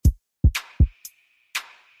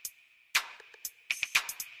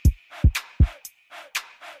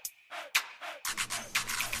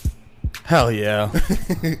Hell yeah.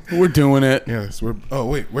 We're doing it. Yes. Oh,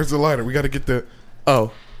 wait. Where's the lighter? We got to get the...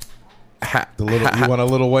 Oh. You want a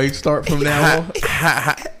little Wayne start from now on?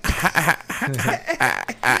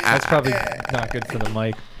 That's probably not good for the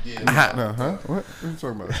mic. No, huh? What are you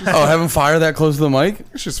talking about? Oh, having fire that close to the mic?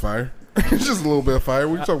 It's just fire. It's just a little bit of fire.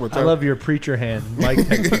 What are you talking about? I love your preacher hand, Mike.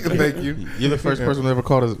 Thank you. You're the first person that ever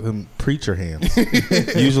called him preacher hands.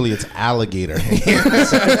 Usually it's alligator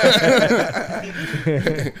hands.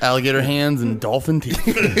 Alligator hands and dolphin teeth.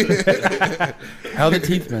 How are the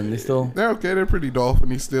teeth been? They still... They're okay. They're pretty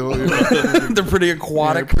dolphin-y still. You know? They're pretty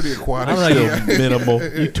aquatic. Yeah, pretty aquatic. I don't know, Minimal.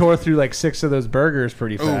 You tore through like 6 of those burgers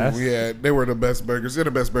pretty Oh, fast. yeah. They were the best burgers. They're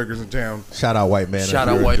the best burgers in town. Shout out White Manor. Shout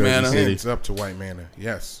out White Jersey Manor. City. It's up to White Manor.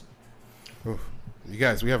 Yes. Oof. You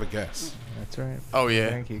guys, we have a guest. That's right. Oh, yeah.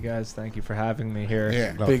 Thank you, guys. Thank you for having me here.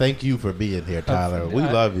 Yeah. No, thank you for being here, Tyler. We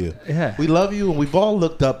love you. Yeah. We love you, and we've all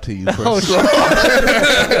looked up to you. For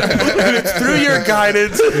Through your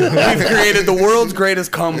guidance, we've created the world's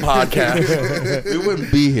greatest cum podcast. we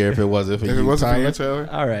wouldn't be here if it wasn't for If you, it wasn't for Tyler. you, Taylor.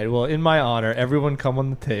 All right. Well, in my honor, everyone come on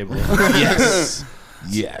the table. Yes.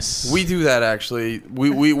 Yes. We do that, actually.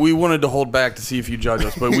 We wanted to hold back to see if you judge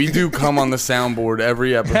us, but we do come on the soundboard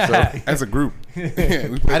every episode. As a group. Yeah,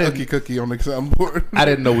 we play Hooky Cookie on the soundboard. I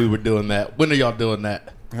didn't know we were doing that. When are y'all doing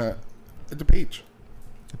that? At the beach.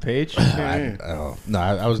 The page? I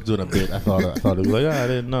was doing a bit. I thought it was like, I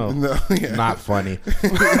didn't know. No, yeah. Not funny.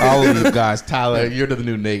 All of you guys, Tyler, you're the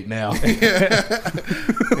new Nate now.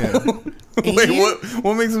 Wait,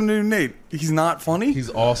 what makes him new Nate? He's not funny? He's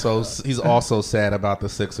also sad about the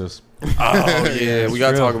Sixers. Oh, yeah. We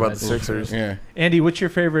got to true. talk about the That's Sixers. Yeah. Andy, what's your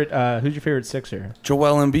favorite? Who's your favorite Sixer?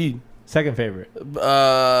 Joel Embiid. Second favorite.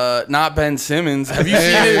 Not Ben Simmons. Have you seen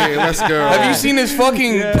Hey, it? let's go. Have you seen his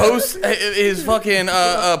fucking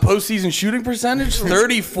postseason shooting percentage?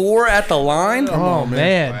 34 at the line. Oh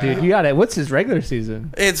man, dude, you got it. What's his regular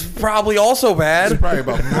season? It's probably also bad. It's probably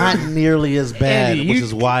about Not nearly as bad, Andy, which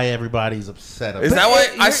is why everybody's upset about Is it. that why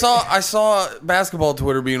I saw basketball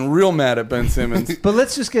Twitter being real mad at Ben Simmons? But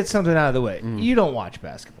let's just get something out of the way. You don't watch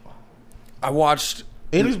basketball. I watched.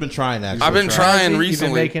 Andy's been trying, actually. I've been trying You've been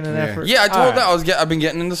recently. making an effort. Yeah, I told All that right. I've been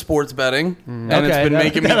getting into sports betting, and Okay, it's been that-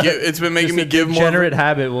 making me. It's been making me give more. Degenerate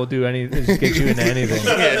habit will do just get you into anything.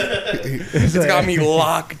 It's got me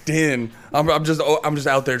locked in. I'm just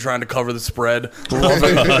out there trying to cover the spread,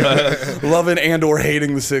 loving and or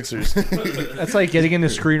hating the Sixers. That's like getting into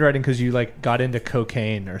screenwriting because you like got into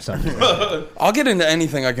cocaine or something. I'll get into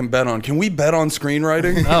anything I can bet on. Can we bet on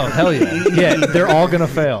screenwriting? Oh hell yeah! Yeah, they're all gonna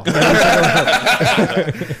fail.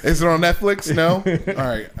 Is it on Netflix? No? All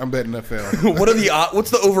right. I'm betting that fail. What's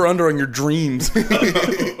the over under on your dreams?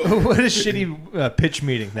 What a shitty pitch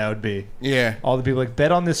meeting that would be. Yeah. All the people like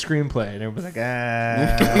bet on this screenplay, and everybody's like,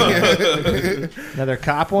 another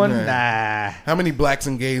cop one? Nah, How many blacks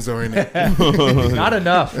and gays are in it? not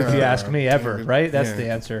enough. If you ask me, ever. Right? That's Yeah, the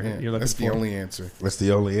answer yeah. you're looking That's for. the only answer. That's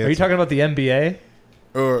the only answer. Are you talking about the NBA?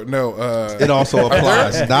 Or no, It also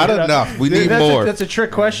applies. Not enough. We need more. That's a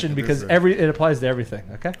trick question because it applies to everything.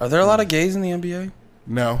 Okay. Are there a lot of gays in the NBA?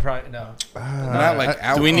 no. Probably no. Not like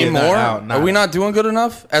out. Do we need not more? out, not Are we out. not doing good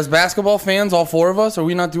enough as basketball fans? All four of us, are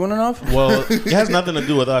we not doing enough? Well, it has nothing to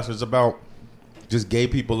do with us. It's about just gay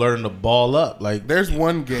people learning to ball up. Like There's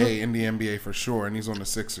one gay in the NBA for sure, and he's on the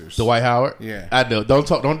Sixers. Dwight Howard. Yeah. I know. Don't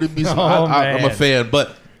do me. Oh, I'm a man. fan,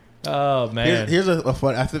 but Oh man. here's a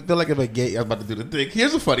fun. I feel like if a gay, I'm about to do the thing.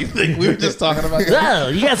 Here's a funny thing. We were just talking about. Oh,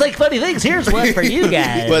 you guys like funny things? Here's one for you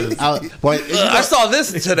guys. I saw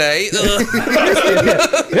this today.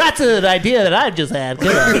 That's an idea that I just had.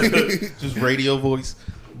 Good. just radio voice,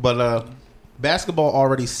 but basketball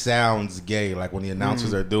already sounds gay. Like when the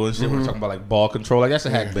announcers are doing shit, we're talking about like ball control. Like that's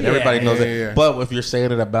a hack, but everybody knows Yeah, it. yeah. But if you're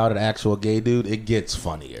saying it about an actual gay dude, it gets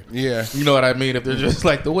funnier. Yeah. You know what I mean? If they're just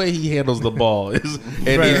like the way he handles the ball is,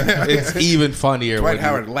 it's even funnier. Dwight when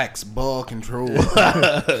Howard lacks ball control.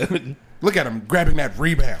 Look at him grabbing that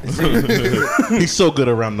rebound. he's so good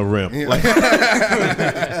around the rim. Yeah. Like,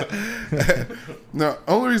 No,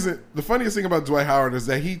 only reason, the funniest thing about Dwight Howard is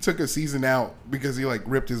that he took a season out because he like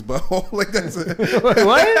ripped his butthole. Like that's it.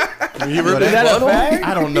 What? You ripped Is his that a butthole? fact?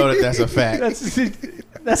 I don't know that that's a fact.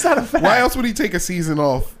 That's not a fact. Why else would he take a season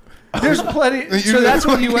off? There's plenty. So that's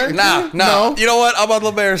what you went. Nah. No. You know what? I'm on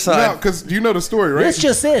LeBare's No, side. because you know the story, right? This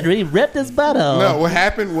just said he ripped his butthole. No, what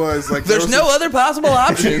happened was like There's there no was other possible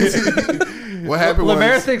options. what happened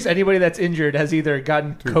Lemaire was thinks anybody that's injured has either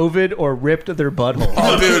gotten COVID or ripped their butthole.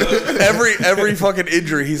 Oh, dude, every fucking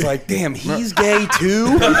injury, he's like, damn, he's gay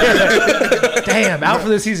too? Damn, out for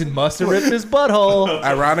the season. Must have ripped his butthole.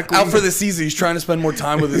 ironically Out for the season, he's trying to spend more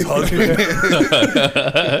time with his husband.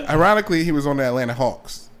 ironically he was on the Atlanta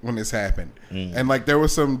Hawks. when this happened, and like there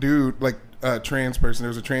was some dude like trans person. There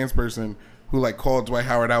was a trans person who like called Dwight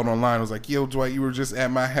Howard out online. It was like, yo, Dwight, you were just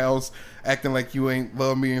at my house acting like you ain't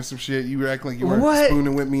love me and some shit. You were acting like you weren't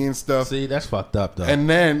spooning with me and stuff. See, that's fucked up though. And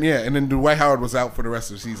then Dwight Howard was out for the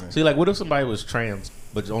rest of the season. See, like, what if somebody was trans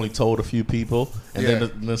but only told a few people, and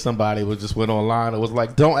then somebody was just went online and was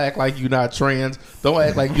like, "Don't act like you're not trans. Don't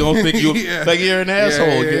act like you don't think you like you're an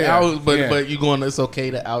asshole. You're out, but you going. It's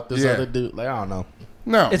okay to out this other dude. Like, I don't know.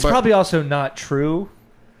 No, it's probably also not true.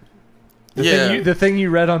 The thing you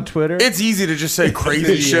read on Twitter. It's easy to just say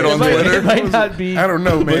crazy shit on Twitter. It might not be. I don't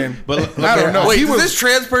know, man. But I don't know. Wait, this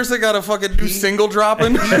trans person got a fucking new single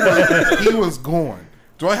dropping? He was gone.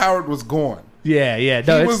 Dwight Howard was gone. Yeah.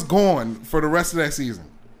 No, he was gone for the rest of that season.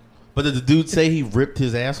 But did the dude say he ripped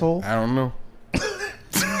his asshole? I don't know.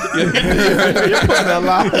 You're putting a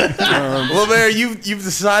lot. Well, there you've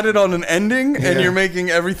decided on an ending, and you're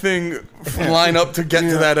making everything line up to get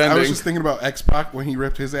to that ending. I was just thinking about X-Pac when he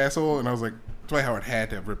ripped his asshole, and I was like, Dwight Howard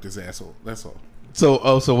had to have ripped his asshole. That's all.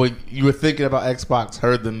 So when you were thinking about Xbox,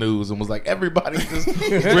 heard the news and was like, everybody's just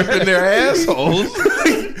ripping their assholes.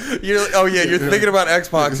 You're thinking about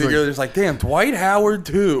Xbox, and you're just like, damn, Dwight Howard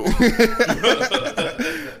too.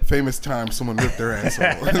 Famous time someone ripped their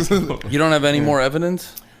asshole. You don't have any more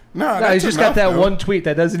evidence? No, he's just got that one tweet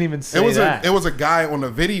that doesn't even say that. It was a guy on a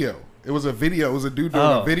video. It was a video. It was a dude doing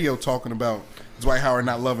a video talking about Dwight Howard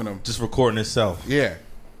not loving him. Just recording himself. Yeah.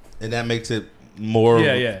 And that makes it more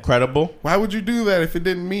credible. Why would you do that if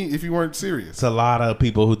you weren't serious? It's a lot of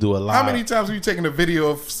people who do a lot. How many times have you taken a video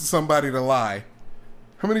of somebody to lie?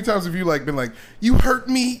 How many times have you like been like, you hurt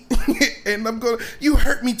me and you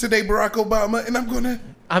hurt me today, Barack Obama, and I'm gonna.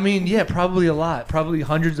 I mean, yeah, probably a lot. Probably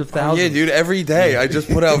hundreds of thousands. Yeah, dude, every day I just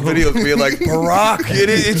put out videos being like, Barack,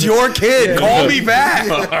 it's your kid. Call me back.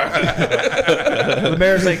 The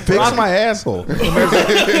mayor's like, fix my asshole.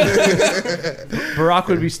 Barack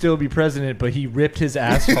would still be president, but he ripped his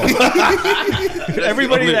asshole.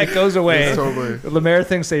 Everybody that goes away, Lemaire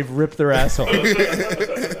thinks they've ripped their asshole.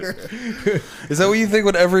 Is that what you think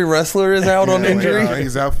when every wrestler is out on injury?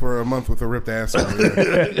 He's out for a month with a ripped asshole.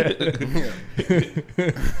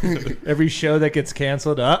 Every show that gets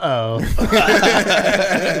canceled, it's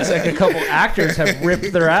like a couple actors have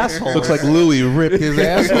ripped their asshole. Looks like Louis ripped his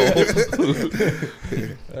asshole.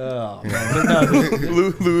 Oh man,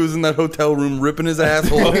 Lou was in that hotel room ripping his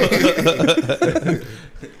asshole.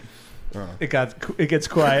 It gets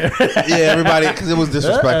quiet. Yeah, everybody, because it was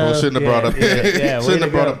disrespectful. Shouldn't have brought up. Shouldn't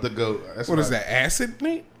have brought up the goat. What is that? Acid,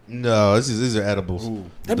 Nate? No, these are edibles. Ooh.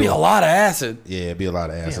 That'd be a lot of acid. Yeah, it'd be a lot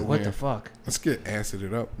of acid. Yeah, what the fuck? Let's get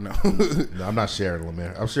acided up. No, no, I'm not sharing them,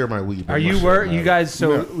 man. I'm sharing my weed. Are you you guys?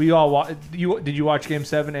 So we all did you watch Game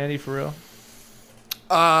 7, Andy? For real?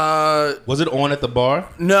 Was it on at the bar?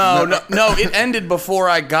 No. It ended before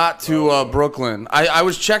I got to Brooklyn. I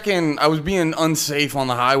was checking. I was being unsafe on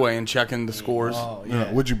the highway and checking the scores. Oh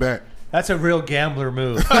yeah. What'd you bet? That's a real gambler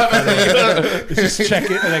move. Just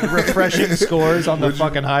checking, like refreshing scores on the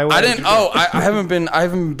fucking highway. I didn't. I haven't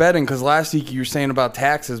been betting because last week you were saying about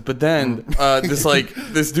taxes, but then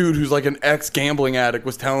this dude who's like an ex gambling addict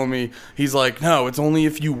was telling me, he's like, no, it's only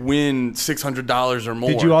if you win $600 or more.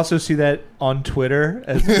 Did you also see that on Twitter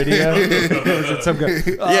as video? Was it some guy?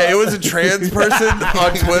 Yeah, it was a trans person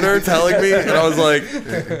on Twitter telling me, and I was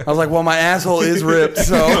like, well, my asshole is ripped,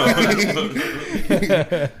 so.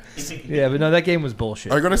 Yeah, but no, that game was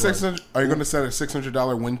bullshit. Are you gonna set a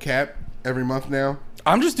 $600 win cap every month now?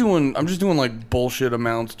 I'm just doing like bullshit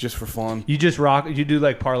amounts just for fun. You just rock. You do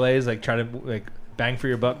like parlays, like try to like bang for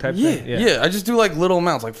your buck type thing. Yeah. I just do like little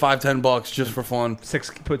amounts, like $5-10 just for fun.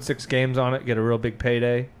 Put 6 games on it, get a real big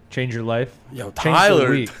payday, change your life. Yo,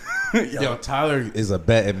 Tyler. Yo, Tyler is a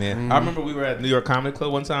betting man. I remember we were at New York Comedy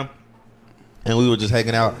Club one time, and we were just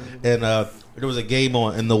hanging out, and there was a game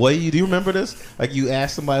on, and the way do you remember this? Like you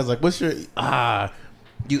asked somebody, like, "What's your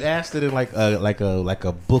You asked it in like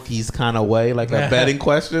a bookies kind of way, like a betting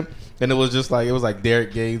question, and it was like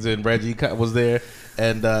Derek Gaines and Reggie was there,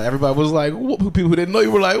 and everybody was like, people who didn't know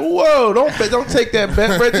you were like, "Whoa, don't take that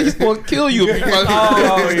bet, Reggie's gonna kill you."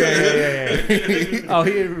 Oh yeah. Oh,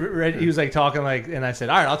 he was like talking like, and I said,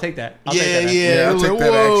 "All right, I'll take that." I'll take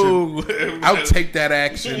that action. I'll take that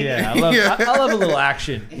action. Yeah, I love a little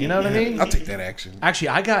action. You know what I mean? I'll take that action. Actually,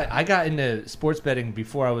 I got into sports betting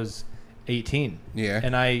before I was 18. Yeah.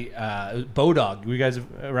 And Bodog. Were you guys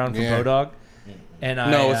around for Bodog? And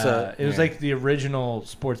it was like the original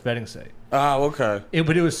sports betting site. Oh, okay.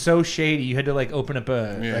 But it was so shady. You had to like open up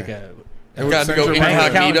a got to go bank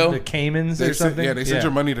account incognito. in the Caymans or something. They sent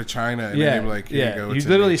your money to China, and they were like, "Here you go." You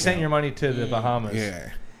literally sent your money to the Bahamas.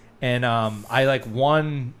 Yeah. And I like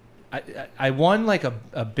won I won like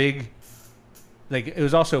a big, like it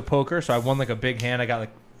was also poker, so I won like a big hand. I got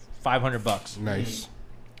like $500. Nice.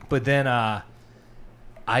 But then I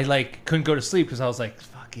like couldn't go to sleep because I was like,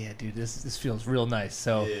 fuck yeah, dude, this feels real nice.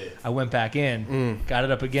 So I went back in, got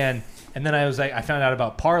it up again, and then I was like, I found out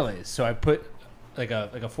about parlays, so I put like a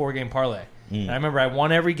 4-game parlay. And I remember I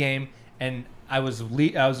won every game, and I was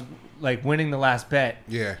like winning the last bet.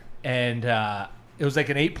 Yeah. And it was like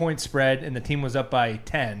an 8-point spread, and the team was up by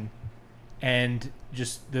 10, and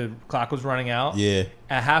just the clock was running out. Yeah.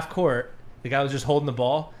 At half court, the guy was just holding the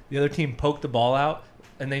ball. The other team poked the ball out,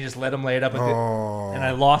 and they just let him lay it up. And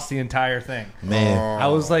I lost the entire thing. Man. I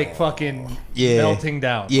was like fucking melting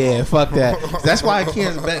down. Yeah, fuck that. That's why I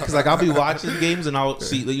can't bet, because like I'll be watching games and I'll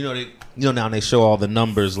see, now they show all the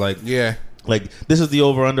numbers like like this is the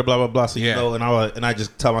over under blah blah blah. So you know, and I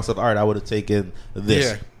just tell myself, all right, I would have taken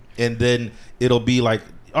this, and then it'll be like,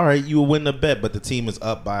 all right, you will win the bet, but the team is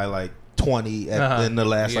up by like 20 in the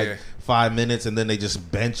last like 5 minutes, and then they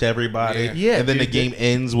just bench everybody. And then the game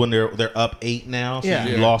ends when they're up 8 now, so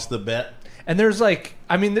you lost the bet. And there's like,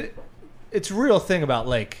 I mean, it's a real thing about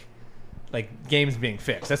like games being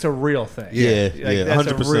fixed. That's a real thing.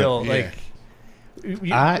 That's 100%. A real like.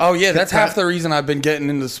 That's half the reason I've been getting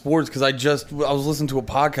into sports, because I was listening to a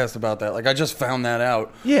podcast about that. Like I just found that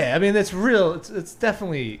out. Yeah, I mean that's real. It's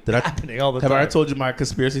definitely happening all the time. Have I told you my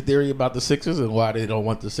conspiracy theory about the Sixers and why they don't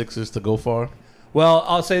want the Sixers to go far? Well,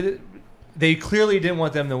 I'll say that they clearly didn't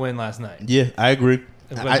want them to win last night. Yeah, I agree.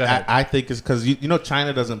 I think it's because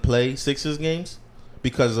China doesn't play Sixers games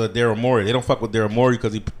because of Daryl Morey. They don't fuck with Daryl Morey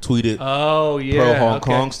because he tweeted pro Hong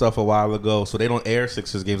Kong stuff a while ago, so they don't air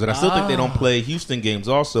Sixers games. And I still think they don't play Houston games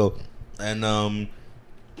also. And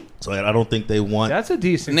so I don't think they want. That's a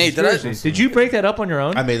decent conspiracy. Did you break that up on your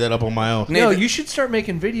own? I made that up on my own. No, you should start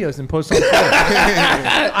making videos and post on Twitter.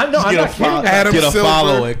 I'm not kidding.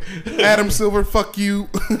 Adam Silver, fuck you.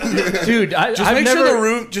 Dude, just make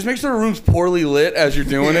sure the room's poorly lit as you're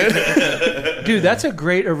doing it. Dude, that's a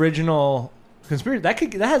great original conspiracy. That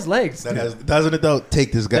has legs. Doesn't it though?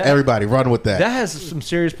 Take this guy. Everybody run with that. That has some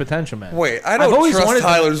serious potential, man. Wait, I don't trust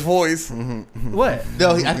Tyler's voice. What?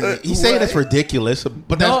 No, he's saying it's ridiculous,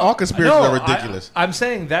 but all conspiracies are ridiculous. I'm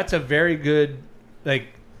saying that's a very good, like,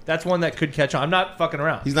 that's one that could catch on. I'm not fucking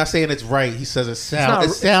around. He's not saying it's right. He says it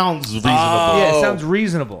sounds reasonable. Yeah, it sounds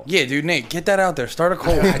reasonable. Yeah, dude, Nate, get that out there. Start a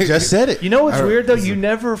cold. I just said it. You know what's weird though? You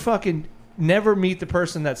never meet the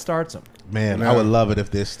person that starts them. Man, I would love it if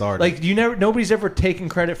this started. Like nobody's ever taken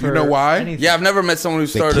credit for. You know why? Anything. Yeah, I've never met someone who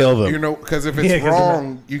started. Kill them. You know, because if it's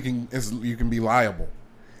wrong, you can be liable.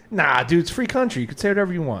 Nah, dude, it's free country. You can say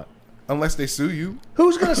whatever you want. Unless they sue you.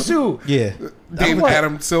 Who's gonna sue? Yeah, David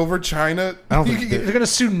Adam Silver, China. I don't think they're gonna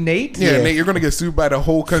sue Nate. Yeah, Nate, you're gonna get sued by the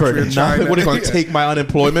whole country of China. What, are going to take my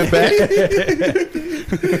unemployment back?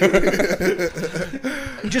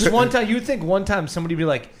 Just one time, you would think one time somebody would be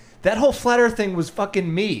like, that whole flat earth thing was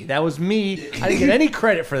fucking me. That was me. I didn't get any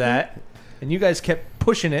credit for that. And you guys kept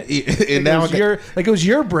pushing it. And now it was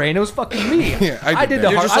your brain. It was fucking me. Yeah, I did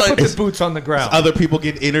the hard. I put the boots on the ground. Other people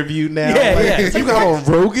get interviewed now. Yeah. You got on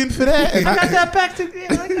Rogan for that? I got that back to.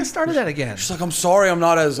 I started that again. She's like, I'm sorry, I'm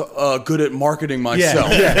not as good at marketing myself.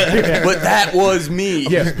 But that was me.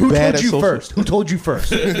 Yeah. Who told you first? Who told you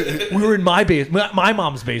first? We were in my basement, my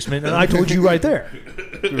mom's basement, and I told you right there.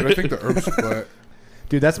 Dude, I think the Earth's flat.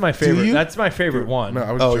 Dude, that's my favorite. That's my favorite one. No,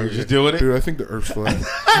 I was you're just doing it? Dude, I think the Earth's flat.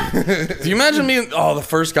 Do you imagine being the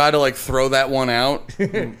first guy to like throw that one out?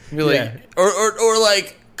 Be like, or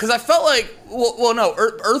like, because I felt like, no,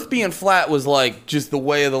 Earth being flat was like just the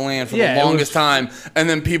way of the land for the longest time, and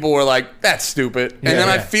then people were like, "That's stupid," and then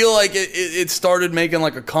I feel like it started making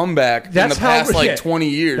like a comeback in the past 20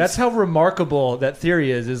 years. That's how remarkable that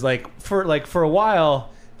theory is. Is like for a while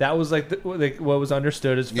that was like what was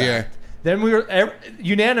understood as fact. Yeah. Then we were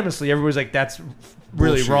unanimously, everybody was like, "That's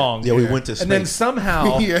really bullshit. Wrong." Yeah, we went to space. And then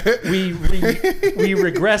somehow we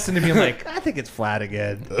regressed into being like, "I think it's flat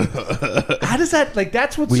again." How does that like?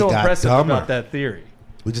 That's what's so impressive about that theory.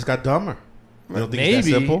 We just got dumber. You don't think maybe, it's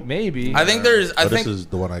that simple? Maybe. I think there's. This is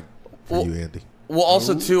the one for you, Andy. Well,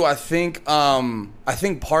 also too, I think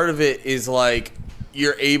part of it is like,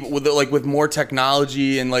 you're able with more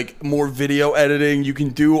technology and like more video editing, you can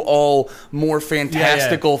do all more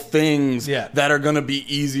fantastical things that are going to be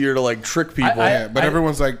easier to like trick people. But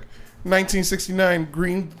everyone's like, 1969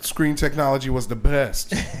 green screen technology was the best.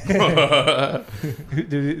 Do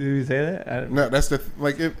we say that? No, that's the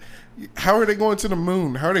like. How are they going to the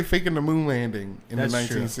moon? How are they faking the moon landing in That's the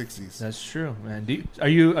true. 1960s? That's true, man. Are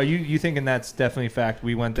you thinking that's definitely fact?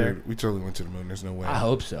 We went there. Dude, we totally went to the moon. There's no way. I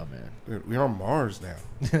hope so, man. Dude, we're on Mars now.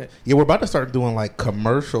 Yeah, we're about to start doing like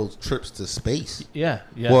commercial trips to space. Yeah.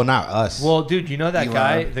 Well, not us. Well, dude, you know that Elon.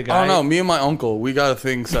 guy? The guy. I don't know. Me and my uncle, we got a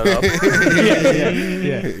thing set up.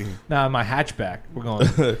 yeah. Now my hatchback, we're going.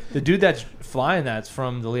 The dude that's flying that's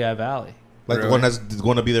from the Lehigh Valley. like the Really? one that's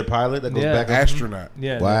going to be their pilot that goes Yeah. back. Astronaut.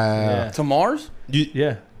 Yeah. Wow. Yeah. To Mars?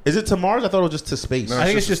 Yeah. Is it to Mars? I thought it was just to space. No. I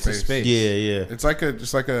think it's just just to to space. Yeah. It's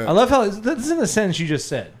like a. I love how this is in the sentence you just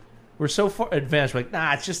said. We're so far advanced. We're like,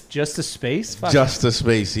 nah, it's just to space. Fuck. Just to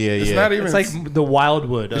space. Yeah. It's not even. It's like the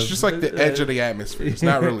wildwood. It's just like the edge of the atmosphere. It's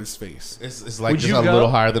not really space. It's like Would just you a go? little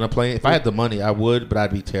higher than a plane. If I had the money, I would, but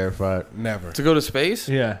I'd be terrified. Never. To go to space?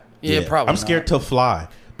 Yeah. Yeah, probably. I'm scared to fly,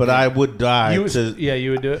 but I would die. You would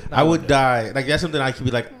do it. I would die. Like that's something I could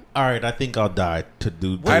be like, all right, I think I'll die to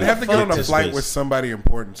do. I'd have to get on a to flight space. with somebody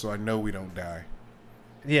important so I know we don't die.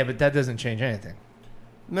 Yeah, but that doesn't change anything.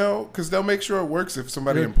 No, because they'll make sure it works if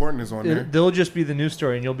somebody important is on there. They'll just be the news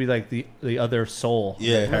story, and you'll be like the other soul.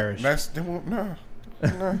 Yeah. that perished. They won't. No.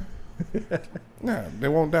 No, they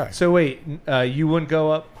won't die. So wait, you wouldn't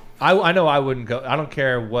go up? I know I wouldn't go. I don't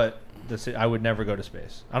care what I would never go to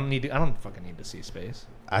space. I don't fucking need to see space.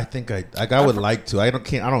 I think I would like to. I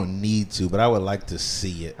don't need to, but I would like to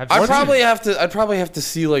see it. I'd probably have to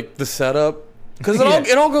see like the setup because Yeah.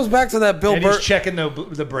 it all goes back to that Bill And he's Burr. checking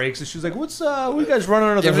the brakes, and she's like, "What's what are you guys running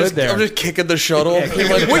under the I'm hood just, there?" I'm just kicking the shuttle. Yeah, I'm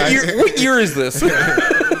like, what year is this?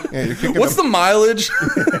 Yeah, you're kicking What's the mileage?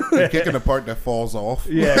 you're kicking the part that falls off.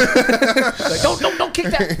 yeah. Like, don't kick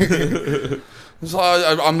that. So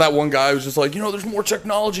I'm that one guy who's just like, there's more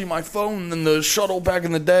technology in my phone than the shuttle back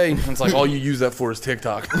in the day. And it's like, all you use that for is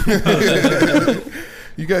TikTok.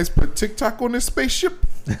 You guys put TikTok on this spaceship?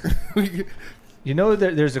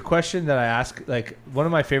 There's a question that I ask, like one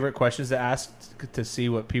of my favorite questions to ask to see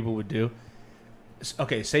what people would do.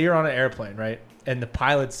 Okay, say you're on an airplane, right? And the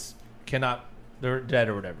pilots they're dead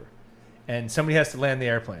or whatever. And somebody has to land the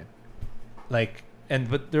airplane.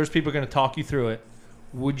 But there's people going to talk you through it.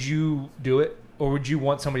 Would you do it? Or would you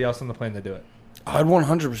want somebody else on the plane to do it? I'd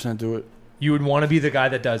 100% do it. You would want to be the guy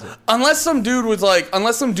that does it. Unless some dude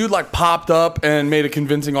popped up and made a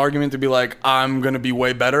convincing argument to be like, I'm going to be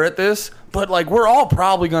way better at this. But we're all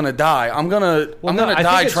probably going to die. I'm going to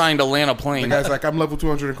die trying to land a The plane. guy's like, I'm level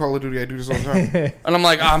 200 in Call of Duty. I do this all the time. And I'm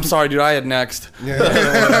like, I'm sorry, dude. I had next. Yeah.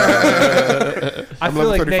 I I'm feel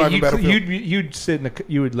level like 35 Nate, in Battlefield. you'd sit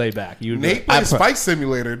you would lay back. You would Nate plays Flight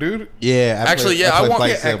Simulator, dude. Yeah, Actually, yeah, play I want- Flight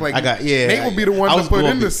Can't Sim. act like I got Nate will be the one I to was put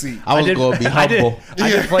gonna in be- the seat. I was going to be humble.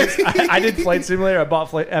 I did Flight Simulator. I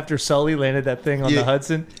bought Flight after Sully landed that thing on the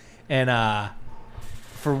Hudson, and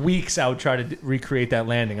for weeks I would try to recreate that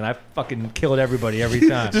landing, and I fucking killed everybody every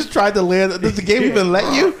time. Just tried to land. Does the game even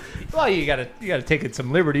let you? Well, you gotta take it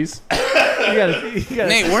some liberties. You gotta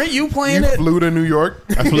Nate, weren't you playing You it? flew to New York.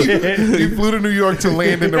 You flew to New York to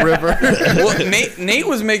land in the river. Well, Nate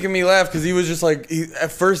was making me laugh because he was just like,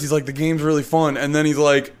 at first he's like, the game's really fun, and then he's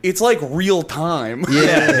like, it's like real time.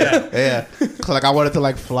 Yeah. Like I wanted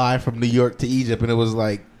to fly from New York to Egypt, and it was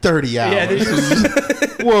like 30 hours. Yeah,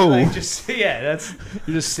 they Whoa. you're just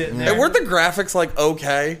sitting there. And weren't the graphics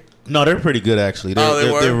okay? No, they're pretty good actually.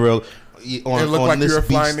 They were? They're real. It looked like you were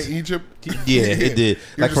flying to Egypt. Yeah, it did.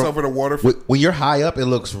 You're just over the water. When you're high up, it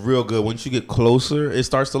looks real good. Once you get closer, it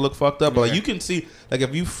starts to look fucked up. But you can see,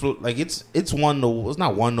 if you it's it's not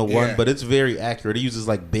 1-to-1, but it's very accurate. It uses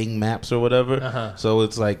Bing Maps or whatever. So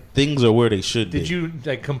it's things are where they should be. Did you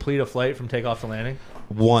complete a flight from takeoff to landing?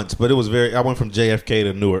 Once, but it was I went from JFK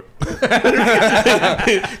to Newark because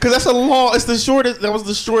that's it's the shortest. That was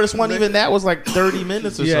the shortest one. Even that was 30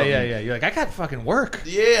 minutes or something. Yeah. You're like, I got fucking work.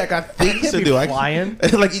 Yeah, I got things to do. Flying.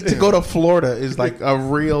 To go to Florida is a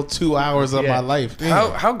real 2 hours of my life.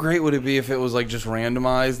 How great would it be if it was just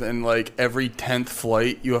randomized and every 10th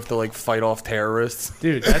flight you have to fight off terrorists?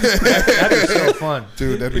 Dude, that'd be so fun.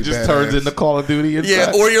 Dude, that'd be It just badass. turns into Call of Duty.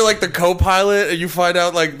 Yeah, or you're the co-pilot and you find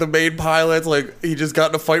out the main pilot's he just got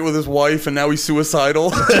in a fight with his wife and now he's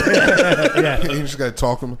suicidal. Yeah. You just gotta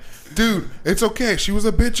talk to him. Dude, it's okay. She was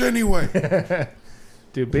a bitch anyway.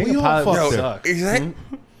 Dude, being We a all pilot fucked would up. suck. Exactly.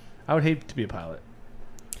 I would hate to be a pilot.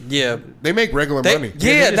 Yeah. They make regular money.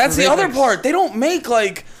 Yeah, they that's just the other make, part. They don't make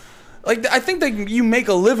I think you make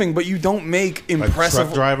a living, but you don't make impressive.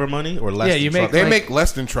 truck driver money or less. Yeah, than you truck make- They driver? make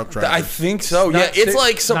less than truck drivers. I think so. Not Yeah, it's six- not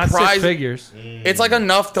six surprising. figures. It's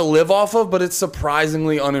enough to live off of, but it's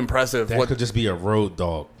surprisingly unimpressive. That could just be a road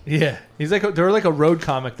dog. Yeah, he's they're like a road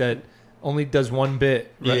comic that only does one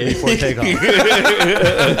bit right before takeoff.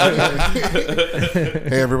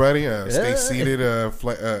 Hey, everybody, stay seated.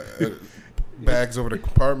 Bags over the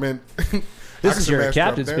compartment. This is your Oxygen mask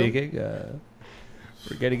captain drop down. speaking.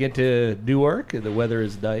 We're getting into Newark, and the weather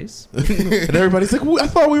is nice. And everybody's like, I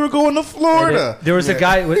thought we were going to Florida. There was a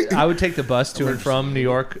guy. I would take the bus to and from New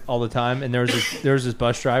York all the time, and there was this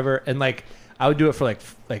bus driver, and like I would do it for like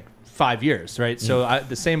 5 years, right? So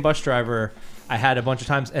the same bus driver I had a bunch of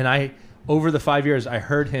times, and over the 5 years I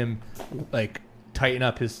heard him like tighten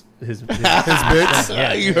up his His bits.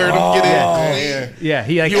 Yeah. You heard him get in. Yeah,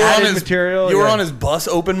 he like You were on added his material. You were yeah. on his bus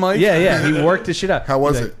open mic. Yeah, he worked his shit out. How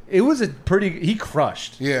was He's it? like, it was a pretty. He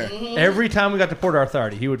crushed. Yeah. Every time we got to Port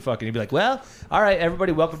Authority, he'd be like, "Well, all right,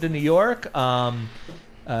 everybody, welcome to New York.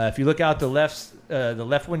 If you look out the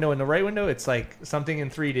left window and the right window, it's like something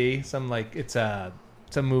in 3D. It's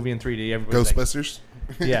some movie in 3D. Everybody's Ghostbusters.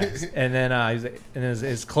 like, yes. And then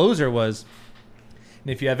his closer was,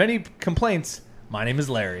 and if you have any complaints, my name is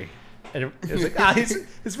Larry. And it was like,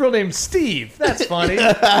 his real name's Steve. That's funny.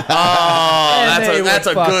 Oh, that's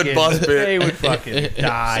a good bus bit. They would fucking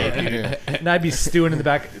die, dude. And I'd be stewing in the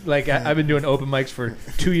back. Like, I've been doing open mics for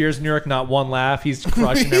 2 years in New York, not one laugh. He's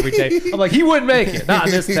crushing every day. I'm like, he wouldn't make it. Not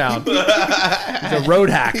in this town. He's a road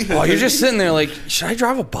hack. Oh, you're just sitting there like, should I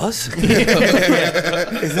drive a bus?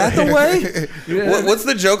 Is that the way? What's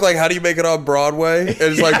the joke? Like, how do you make it on Broadway?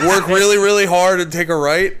 It's like work really, really hard and take a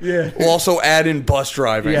right. Yeah. We'll also add in bus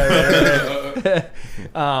driving. Yeah,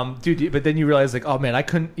 dude, but then you realize like, oh man, I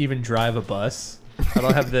couldn't even drive a bus. I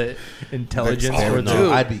don't have the intelligence Oh, or dude.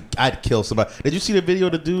 the. I'd kill somebody. Did you see the video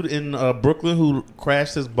of the dude in Brooklyn who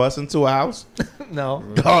crashed his bus into a house? No.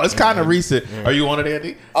 Oh, it's kind of recent. Are you on it,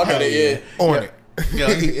 Andy? I'll get it, yeah. On it. Yeah,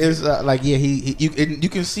 it's like you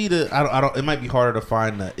can see I don't. It might be harder to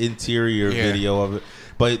find the interior video of it,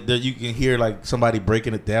 but you can hear like somebody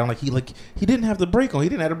breaking it down. Like he didn't have the brake on. He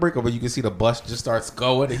didn't have the brake on, but you can see the bus just starts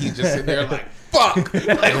going, and he's just sitting there like fuck.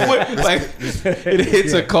 Like it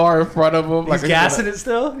hits a car in front of him. He's gassing it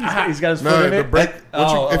still. He's got his foot No, in the it. brake. If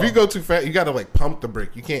Oh. you go too fast, you got to like pump the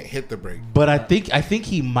brake. You can't hit the brake. But I think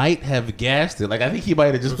he might have gassed it. Like I think he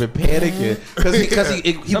might have just been panicking because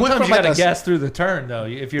he went Sometimes from you like gotta a gas through the turn though.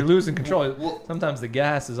 If you're losing control, sometimes the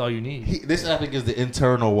gas is all you need. This I think is the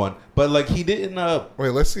internal one, but like he didn't.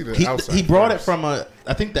 Wait, let's see the outside. He brought first. it from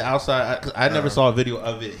I think the outside. I never saw a video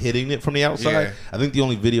of it hitting it from the outside. Yeah. I think the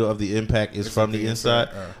only video of the impact is from the inside.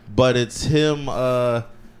 But it's him. I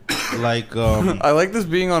like this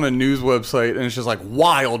being on a news website and it's just like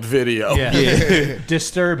wild video. Yeah,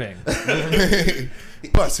 disturbing.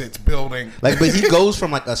 Bus hits building. Like, but he goes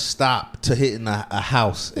from like a stop to hitting a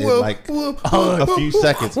house in like a few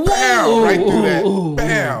seconds. Bow, right through that.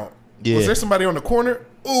 Bow. Yeah. Was there somebody on the corner?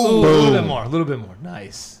 Ooh, Ooh. a little bit more.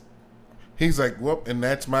 Nice. He's like, whoop, and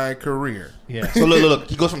that's my career. Yeah. So look,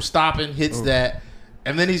 he goes from stopping, hits that,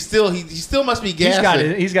 and then he still must be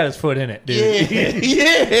gassing. He's got his foot in it, dude.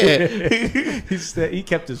 Yeah. He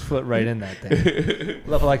kept his foot right in that thing.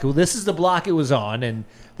 Like, well, this is the block it was on, and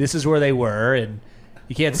this is where they were, and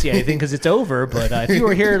you can't see anything because it's over. But if you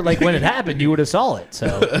were here, like when it happened, you would have saw it.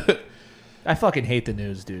 So, I fucking hate the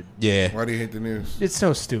news, dude. Yeah. Why do you hate the news? It's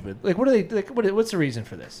so stupid. Like, what are they? Like, what's the reason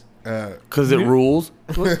for this? Because it rules.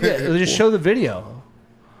 They just show the video.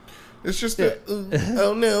 It's just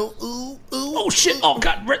oh no, ooh, ooh. Oh shit! Oh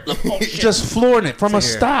god! Oh shit! Just flooring it from a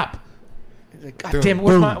stop. God damn!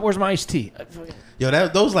 Where's my iced tea? Yo,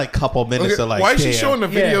 those like couple minutes Okay, of like. why is she damn. showing the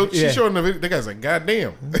video? Yeah, yeah. She's showing the video. The guy's like, God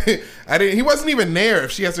damn. He wasn't even there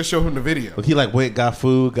if she has to show him the video. He like went, got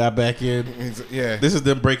food, got back in. Yeah. This is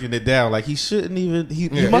them breaking it down. Like he shouldn't even. He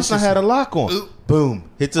Yeah, must not it's have had a lock on. Ooh. Boom.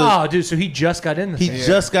 Hits a. Oh, dude! So he just got in the He thing.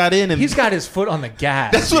 just got in and He's got his foot on the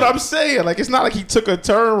gas. That's what I'm saying. Like it's not like he took a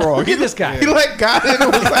turn wrong. Look at this guy. He like got in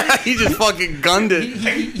and was like He just fucking gunned it.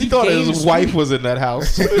 he thought his wife was in that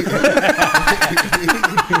house.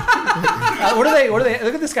 What are they?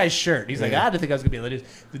 Look at this guy's shirt. He's like, I didn't think I was gonna be able to do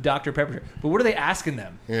the Dr. Pepper shirt. But what are they asking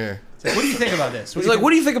them? Yeah. It's like, what do you think about this? He's like, what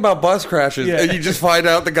do you think about bus crashes? Yeah. And you just find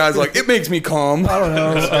out the guy's like, it makes me calm. I don't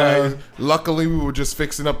know. Luckily, we were just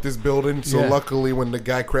fixing up this building. So Yeah. luckily, when the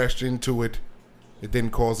guy crashed into it, it didn't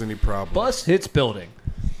cause any problem. Bus hits building.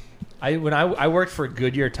 When I worked for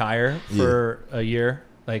Goodyear Tire for a year,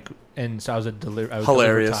 and so I was delivering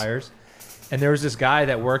Hilarious. tires, and there was this guy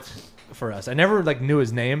that worked for us. I never knew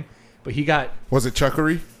his name, but he got Was it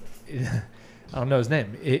Chuckery? I don't know his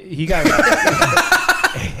name. He got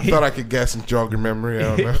I thought I could guess and jog your memory.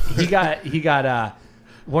 I don't know. he got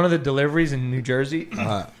one of the deliveries in New Jersey.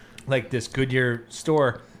 Like this Goodyear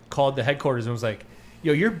store called the headquarters and was like,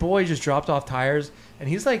 yo, your boy just dropped off tires and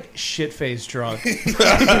he's like shit-faced drunk.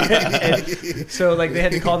 and so like they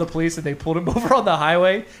had to call the police and they pulled him over on the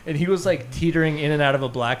highway and he was like teetering in and out of a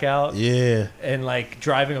blackout. Yeah. And like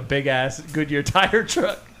driving a big ass Goodyear tire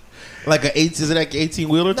truck. Like is it like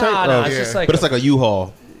 18-wheeler type? Nah, it's just like but it's like a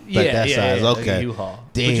U-Haul. Like that size. Like Okay. a U-Haul.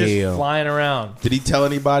 Damn. But just flying around. Did he tell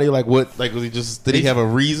anybody like what? Like was he just? Did he have a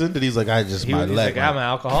reason? Did he's like I just He my was leg? like, I'm an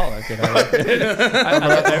alcoholic. And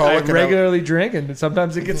I regularly drink, and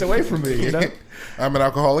sometimes it gets away from me. You know, I'm an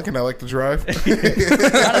alcoholic and I like to drive.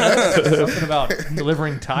 something about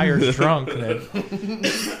delivering tires drunk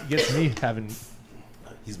that gets me having.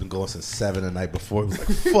 He's been going since 7 the night before. He was like,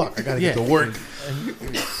 fuck, I gotta get to work.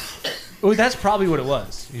 Well, that's probably what it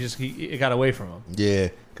was. It got away from him. Yeah.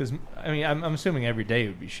 Because I mean, I'm assuming every day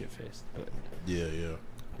would be shit faced. Yeah.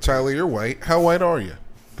 Tyler, you're white. How white are you?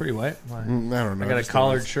 Pretty white. Why? I don't know. I got a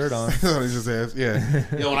collared shirt on. I just asked. Yeah.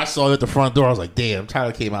 Yo, when I saw you at the front door, I was like, damn,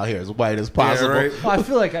 Tyler came out here as white as possible. right. Well, I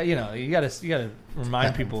feel like you gotta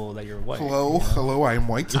remind people that you're white. Hello, I am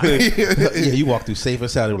white. Yeah, you walk through safe and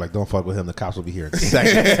sound. They were like, don't fuck with him. The cops will be here in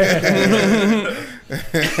seconds.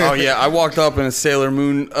 Oh yeah, I walked up in a Sailor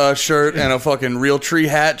Moon shirt and a fucking real tree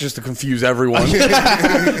hat just to confuse everyone. Yeah,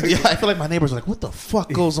 I feel like my neighbors are like, what the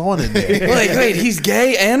fuck goes on in there? Like, wait, he's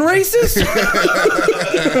gay and racist?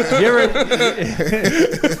 You ever?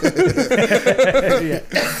 Yeah.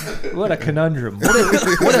 What a conundrum!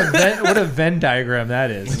 What a Venn diagram that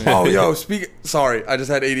is. Oh, yo, sorry, I just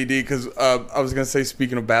had ADD because I was gonna say,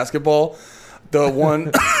 speaking of basketball, the one,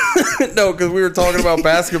 no, because we were talking about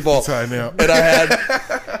basketball, I know. and I had,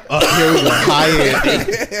 Here we go, high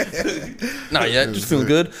end. not yet, just feeling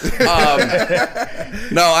good.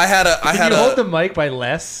 No, I had Can you hold the mic by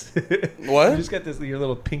less? What? You just got your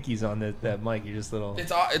little pinkies on that mic. You're just little.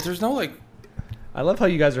 There's no like. I love how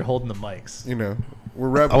you guys are holding the mics. You know, we're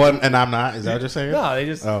rebels. Oh, and I'm not. Is that what you're saying? No, they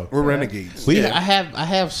just. Oh. We're renegades. I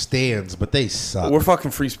have stands, but they suck. We're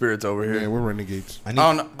fucking free spirits over here. Yeah, we're renegades. I I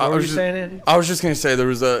don't know. What were you saying, Andy? I was just gonna say there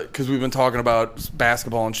was because we've been talking about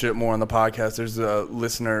basketball and shit more on the podcast. There's a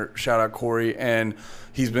listener, shout out Corey, and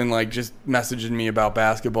he's been like just messaging me about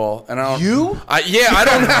basketball. And I don't. I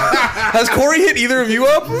don't. Has Corey hit either of you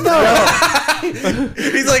up? No.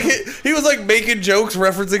 He was like making jokes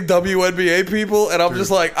referencing WNBA people, and I'm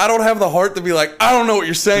just like, I don't have the heart to be like, I don't know what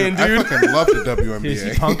you're saying, dude. I fucking love the Is he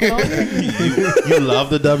WNBA. punking on you? You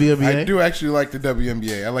love the WNBA? I do actually like the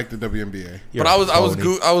WNBA. I like the WNBA. But I was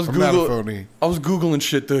I'm not a phony. googling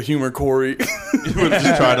shit to humor Corey. You were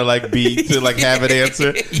just trying to have an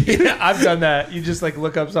answer. Yeah, I've done that. You just like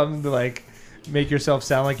look up something to like make yourself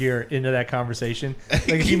sound like you're into that conversation. Like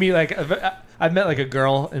if you meet like I've met like a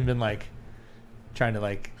girl and been like trying to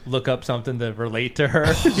like look up something to relate to her.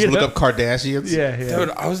 Just look up Kardashians. Yeah. Dude,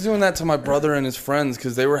 I was doing that to my brother and his friends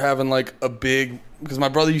because they were having like a big. Because my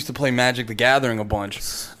brother used to play Magic the Gathering a bunch,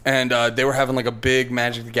 and they were having like a big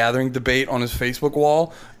Magic the Gathering debate on his Facebook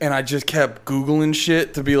wall, and I just kept Googling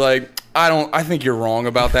shit to be like, I think you're wrong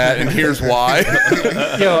about that, and here's why.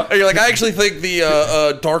 Yo, You're like, I actually think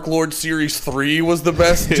the Dark Lord Series 3 was the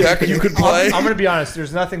best deck you could play. I'm gonna be honest.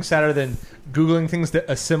 There's nothing sadder than Googling things that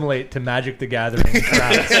assimilate to Magic the Gathering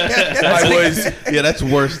crowds. That's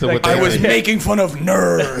worse than what they I was did. making fun of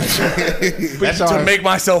nerds to make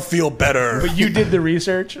myself feel better. But you did the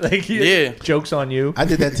research, like Yeah. Jokes on you. I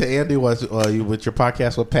did that to Andy with your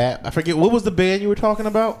podcast with Pat. I forget what was the band you were talking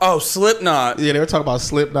about. Oh, Slipknot. Yeah, they were talking about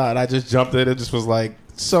Slipknot, and I just jumped in and just was like,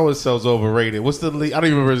 so and so's overrated. What's the lead? I don't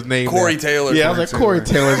even remember his name. Corey now. Taylor. Yeah, I was like, Corey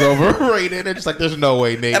Taylor's overrated. And just like, there's no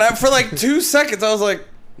way, Nate. And for like 2 seconds, I was like,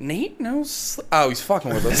 Nate knows. Oh, he's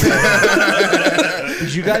fucking with us.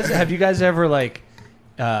 Have you guys ever like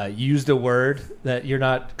used a word that you're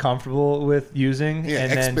not comfortable with using? Yeah,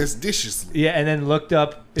 and then, expeditiously. and then looked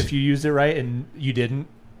up if you used it right and you didn't.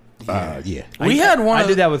 Yeah. We had one. I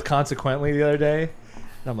did that with consequently the other day.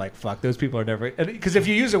 And I'm like, fuck, those people are never. Because if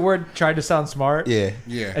you use a word trying to sound smart, Yeah.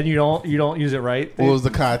 Yeah. and you don't use it right. What was the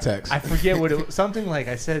context? I forget what it was. Something like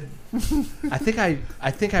I said. I think I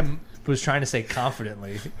was trying to say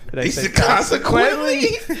confidently. And I said consequently.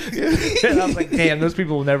 And I was like, damn, those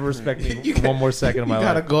people will never respect me for one more second of my You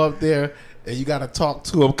gotta life. go up there and you gotta talk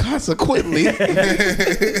to them consequently. Just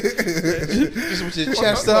with your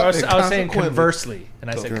chest I up. was saying conversely,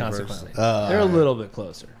 and I said Conversely. consequently. They're a little bit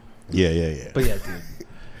closer. Yeah. But yeah, dude.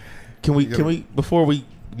 Can we before we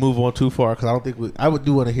move on too far? Because I don't think I would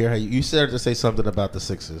do want to hear how you started to say something about the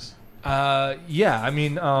Sixers. Yeah, I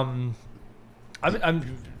mean, I'm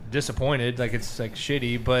disappointed. Like it's like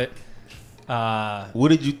shitty, but What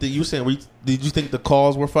did you think? You were saying? Did you think the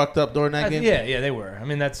calls were fucked up during that game? Yeah, they were. I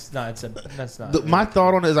mean, that's not. My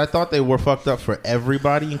thought on it is, I thought they were fucked up for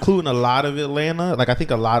everybody, including a lot of Atlanta. Like, I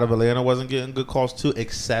think a lot of Atlanta wasn't getting good calls too,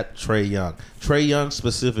 except Trae Young. Trae Young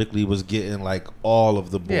specifically was getting like all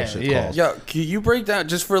of the bullshit calls. Yeah, can you break down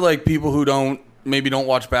just for like people who don't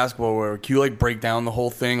watch basketball? Or can you like break down the whole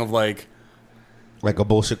thing of like a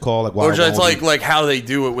bullshit call, like, or just like how they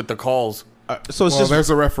do it with the calls? So it's just there's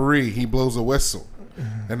a referee. He blows a whistle,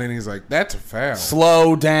 and then he's like, "That's a foul."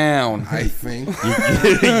 Slow down. I think.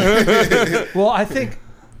 Well, I think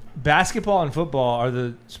basketball and football are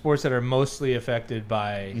the sports that are mostly affected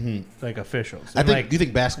by like officials. I And, think like, you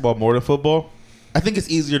think basketball more than football. I think it's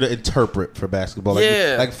easier to interpret for basketball.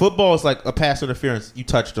 Like football is like a pass interference. You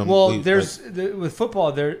touched them. well, with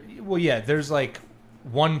football there's like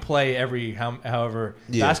one play every however.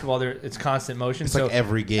 Basketball it's constant motion. It's so like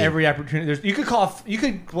every game, every opportunity. You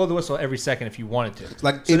could blow the whistle every second if you wanted to.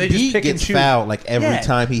 Like, so they just pick gets and choose. fouled like every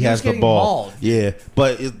time he has the ball. Mauled. Yeah,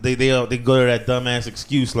 but they go to that dumbass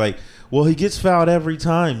excuse like, well, he gets fouled every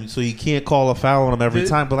time, so you can't call a foul on him every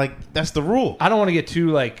time. But like, that's the rule. I don't want to get too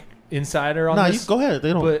like insider on this. You go ahead.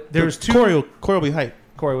 They don't. But there's two. Corey will be hyped.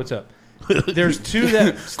 Corey, what's up? There's two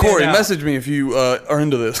that Corey, out. message me if you are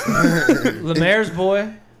into this. Lemaire's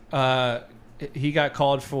boy, he got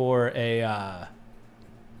called for a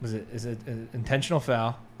is it an intentional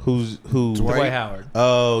foul? Who? Dwight Howard.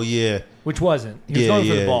 Oh yeah. Which wasn't. He was going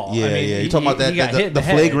for the ball. Yeah, I mean, You talking about that the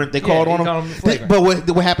flagrant they called on him? But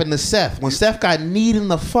what happened to Seth? When Seth got kneed in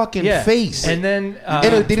the fucking face, and then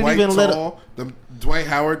they didn't even let him. Dwight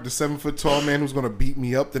Howard, the 7 foot tall man who's going to beat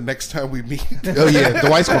me up the next time we meet. Oh yeah,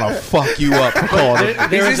 Dwight's going to fuck you up. For calling.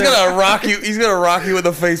 He's going to rock you. He's going to rock you in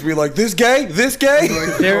the face. Be like, this gay.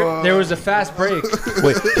 Like, there was a fast break.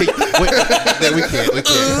 wait, we can't.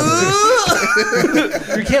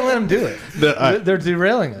 You can't let them do it. They're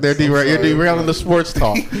derailing us. You're derailing the sports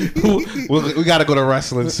talk. we got to go to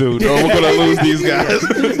wrestling soon, or we're going to lose these guys.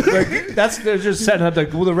 They're just setting up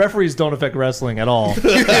like, well, the referees don't affect wrestling at all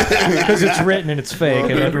because it's written and it's fake.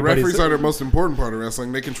 Well, and the referees are the most important part of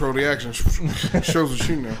wrestling. They control the action. Shows what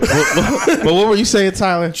you know. But what were you saying,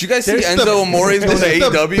 Tyler? Did you guys see Enzo Amore's going to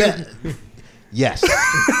AEW? Yes.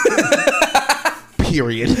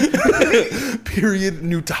 Period.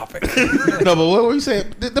 New topic. No, but what were you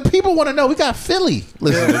saying? The people want to know. We got Philly.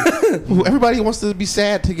 Listen, everybody wants to be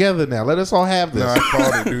sad together now. Let us all have this. No, I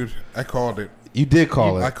called it, dude. I called it. You did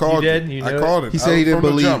call it. I called it. I called it. He said he didn't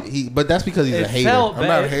believe. But that's because he's a hater. I'm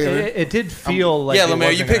not a hater. It did feel like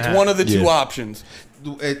Lemaire, you picked one of the two options.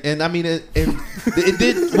 And I mean, it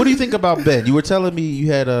did. What do you think about Ben? You were telling me you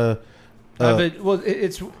had a.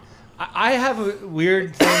 I have a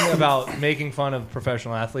weird thing about making fun of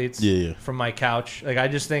professional athletes from my couch. Like, I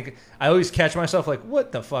just think I always catch myself like,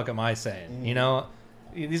 what the fuck am I saying? You know,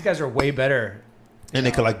 these guys are way better. And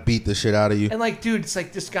they could like beat the shit out of you. And like, dude, it's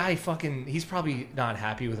like this guy he's probably not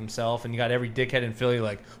happy with himself. And you got every dickhead in Philly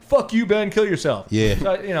like, fuck you, Ben, kill yourself. Yeah.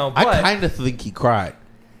 So, you know, I kind of think he cried.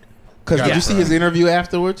 Because did you see his interview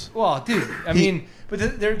afterwards? Well, dude, I mean, but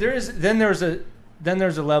there's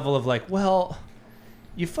a level of like, well,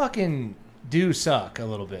 you fucking do suck a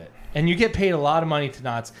little bit, and you get paid a lot of money to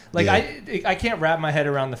not like. I can't wrap my head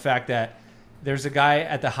around the fact that there's a guy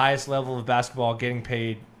at the highest level of basketball getting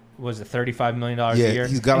paid $35 million a year.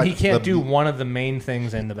 He's got, and he can't do one of the main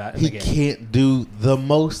things in the game. He can't do the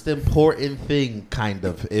most important thing, kind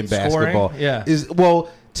of, in basketball. Yeah, is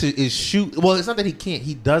shoot. Well, it's not that he can't.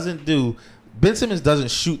 He doesn't do. Ben Simmons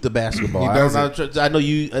doesn't shoot the basketball. I know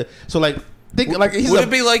you. So like. Would it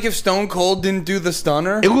be like if Stone Cold didn't do the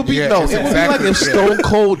stunner? It would be It would be like if Stone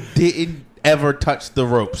Cold didn't ever touch the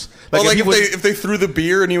ropes. Like, if they threw the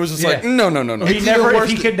beer and he was just like, no.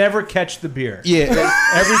 He could never catch the beer. Yeah,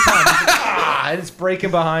 every time and it's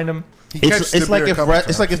breaking behind him. It's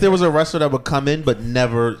like if there was a wrestler that would come in but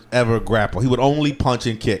never ever grapple. He would only punch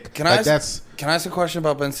and kick. Can I ask a question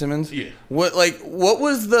about Ben Simmons? Yeah.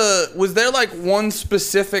 Was there like one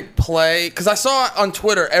specific play? Because I saw on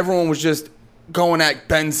Twitter everyone was just going at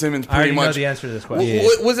Ben Simmons pretty much. I know the answer to this question.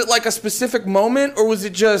 Was it like a specific moment, or was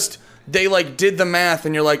it just they like did the math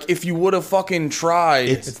and you're like, if you would have fucking tried,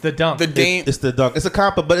 it's the dunk. It's the dunk. It's a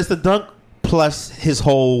comp, but it's the dunk plus his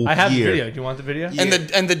whole. I have year. the video. Do you want the video? Yeah.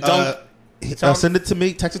 And the dunk. Send it to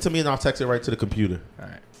me. Text it to me, and I'll text it right to the computer. All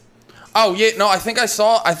right. Oh yeah, no, I think I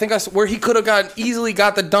saw where he could have easily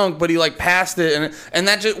got the dunk, but he like passed it, and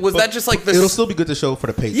that just that just like the. It'll still be good to show for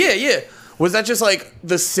the page. Yeah. Was that just like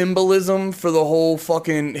the symbolism for the whole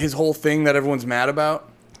his whole thing that everyone's mad about?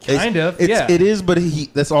 Kind of, yeah. It is, but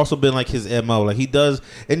that's also been like his MO. Like he does,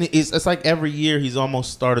 and it's like every year he's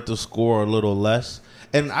almost started to score a little less.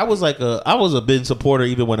 And I was a Ben supporter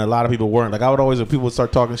even when a lot of people weren't. Like I would always, when people would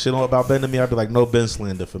start talking shit about Ben to me, I'd be like, no Ben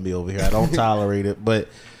slander for me over here. I don't tolerate it. But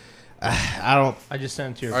I don't. I just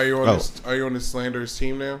sent it to your. Are you on this slanderous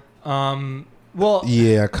team now? Well,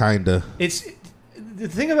 yeah, kinda. It's the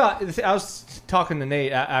thing about. I was talking to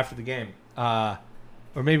Nate after the game, or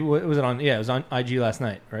maybe was it on? Yeah, it was on IG last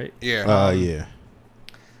night, right? Yeah. Yeah.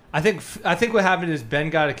 I think what happened is Ben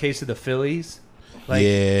got a case of the Phillies. Like,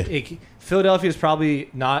 Yeah. Philadelphia is probably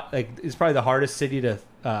not like it's probably the hardest city to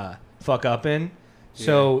fuck up in.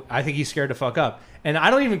 So I think he's scared to fuck up, and I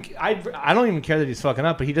don't even care that he's fucking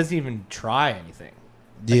up, but he doesn't even try anything.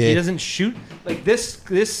 Like, he doesn't shoot like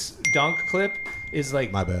this dunk clip is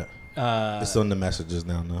like My bad. It's on the messages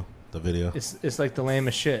now. No, the video. It's like the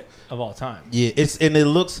lamest shit of all time. Yeah, it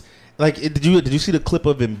looks like. Did you see the clip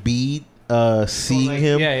of Embiid? Seeing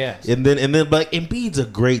him, yeah, and then, but Embiid's a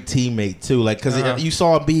great teammate too. Like, because you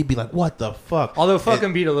saw Embiid be like, "What the fuck?" Although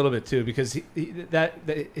fucking beat a little bit too, because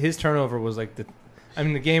his turnover was like the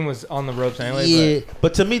game was on the ropes anyway. Yeah,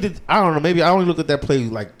 but to me, I don't know. Maybe I only looked at that play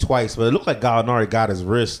like twice, but it looked like Gallinari got his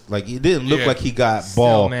wrist. Like it didn't look like he got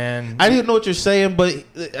ball. Man, I didn't know what you're saying, but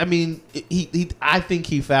I mean, I think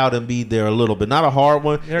he fouled Embiid there a little bit, not a hard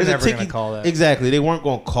one. They're never gonna call that. Exactly, they weren't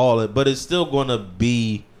gonna call it, but it's still gonna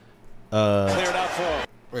be. Cleared out for.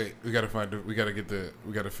 Wait, we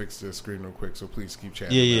gotta fix the screen real quick. So please keep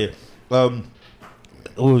chatting. Yeah. What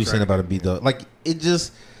were you saying about Embiid though? Like it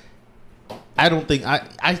just. I don't think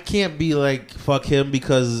I can't be like fuck him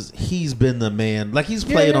because he's been the man. Like he's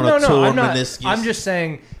playing on a tour meniscus. I'm just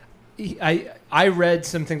saying. I read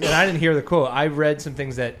some things, and I didn't hear the quote. I read some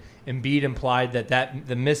things that Embiid implied that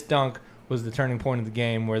the missed dunk was the turning point of the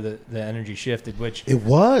game where the energy shifted, which it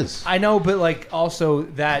was. I know, but like also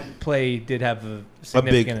that play did have a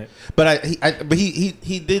significant. But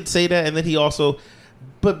he did say that, and then he also.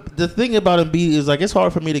 But the thing about Embiid is like it's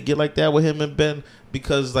hard for me to get like that with him and Ben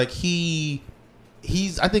because like I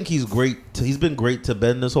think he's great. He's been great to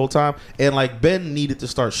Ben this whole time, and like Ben needed to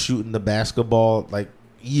start shooting the basketball like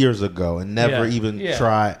years ago and never even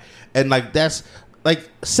tried, and like that's.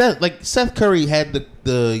 Like Seth Curry had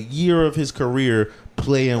the year of his career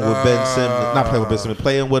playing with Ben Simmons, not playing with Ben Simmons,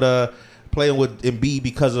 playing with Embiid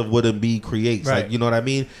because of what Embiid creates. Right. Like you know what I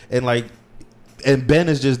mean? And Ben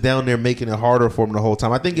is just down there making it harder for him the whole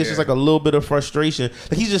time. I think it's just like a little bit of frustration.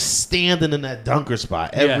 Like he's just standing in that dunker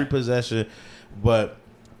spot every possession, but.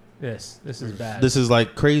 This is bad. This is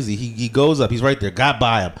like crazy. He goes up. He's right there. Got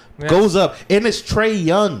by him. Yes. Goes up. And it's Trae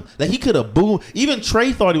Young. Like he could have boomed. Even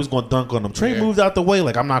Trae thought he was going to dunk on him. Trae moved out the way.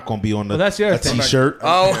 Like I'm not going to be on that's the other t-shirt.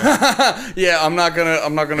 Oh, yeah. I'm not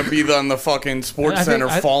gonna be on the fucking Sports Center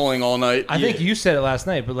falling all night. I think you said it last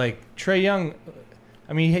night, but like Trae Young,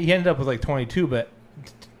 I mean he ended up with like 22, but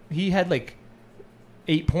he had like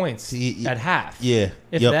 8 points at half. Yeah,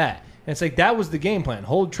 if that. And it's like that was the game plan.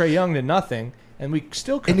 Hold Trae Young to nothing. And we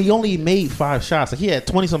still and he only made 5 shots. Like he had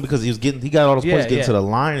 20 something because he got all those points getting to the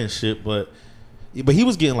line and shit. But he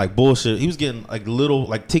was getting like bullshit. He was getting like little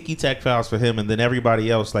like ticky tack fouls for him, and then everybody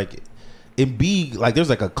else like Embiid like there's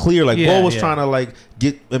like a clear like Bo was trying to like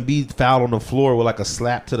get Embiid fouled on the floor with like a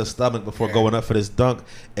slap to the stomach before going up for this dunk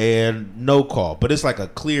and no call. But it's like a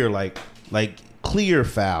clear like clear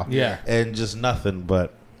foul. Yeah, and just nothing.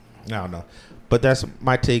 But I don't know. But that's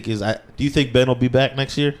my take. Is do you think Ben will be back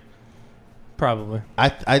next year? Probably. I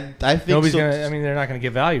think nobody's gonna. I mean, they're not gonna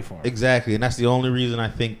get value for him. Exactly, and that's the only reason I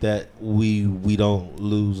think that we don't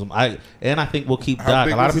lose him. I think we'll keep Doc.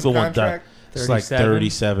 A lot of people want Doc. It's like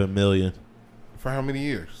 $37 million. For how many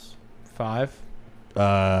years? 5.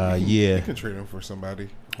 Yeah. You can trade him for somebody.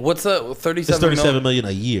 What's that? 37. It's $37 million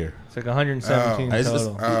a year. It's like 117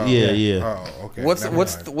 total. Yeah. Oh, okay.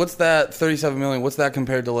 What's that? 37 million. What's that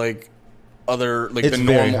compared to like? Other like it's the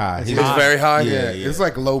normal. Very high. It's very high. Yeah, it's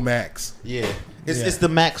like low max. Yeah, it's the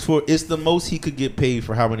max for. It's the most he could get paid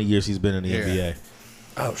for how many years he's been in the NBA.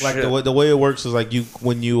 Oh like shit! The way it works is like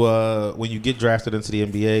when you get drafted into the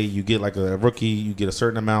NBA, you get like a rookie, you get a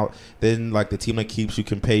certain amount. Then like the team that keeps you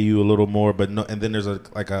can pay you a little more, but no. And then there's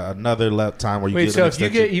another time where you get. So if you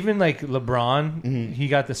get even like LeBron, he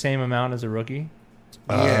got the same amount as a rookie.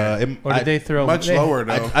 Or did they throw much lower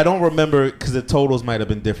though? I don't remember because the totals might have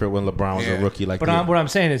been different when LeBron was a rookie. Like, but what I'm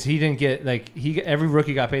saying is he didn't get like every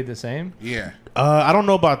rookie got paid the same. Yeah. I don't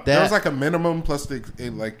know about that. There was like a minimum plus the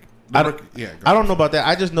like. I don't know about that.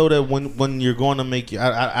 I just know that when you're going to make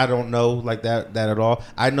I don't know like that at all.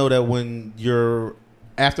 I know that when you're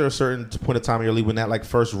after a certain point of time in your league, when that like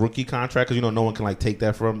first rookie contract, because no one can like take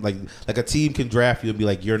that from like a team can draft you and be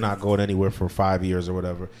like, you're not going anywhere for 5 years or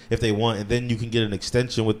whatever if they want, and then you can get an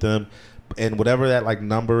extension with them. And whatever that like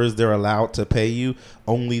number is, they're allowed to pay you.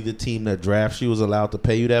 Only the team that drafts you is allowed to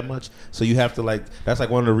pay you that much. So you have to like. That's like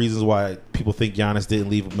one of the reasons why people think Giannis didn't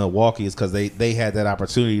leave Milwaukee is because they had that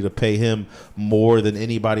opportunity to pay him more than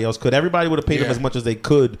anybody else could. Everybody would have paid him as much as they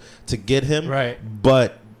could to get him, right?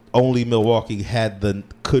 But only Milwaukee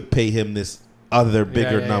could pay him this other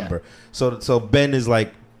bigger number. So Ben is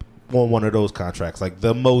like on one of those contracts, like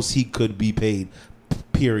the most he could be paid.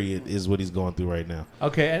 Period is what he's going through right now.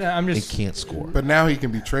 Okay, and I'm just he can't score. But now he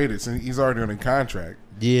can be traded, so he's already on a contract.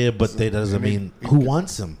 Yeah, but that doesn't mean who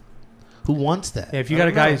wants him. Who wants that? Yeah, if you got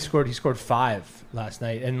a guy who scored 5 last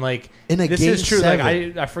night, and like in a this game is true.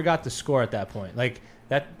 7. Like I forgot to score at that point. Like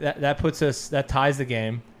that puts us that ties the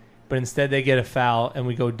game, but instead they get a foul and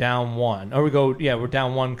we go down 1, or we're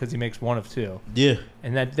down 1 because he makes 1 of 2. Yeah,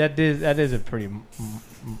 and that is a pretty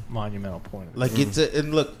monumental point. Like it's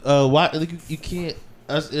and look, why like you can't.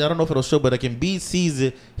 I don't know if it'll show, but like Embiid sees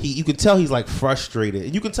it. You can tell he's like frustrated,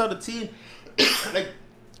 and you can tell the team, like,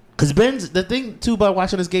 because the thing too about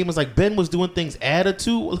watching this game is like Ben was doing things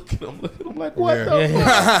attitude. Look at him like what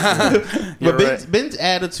the fuck? But Ben's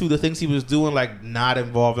attitude, the things he was doing, like not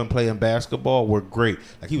involved in playing basketball, were great.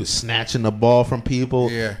 Like he was snatching the ball from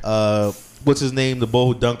people. Yeah. What's his name? The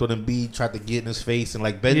bull who dunked on Embiid tried to get in his face, and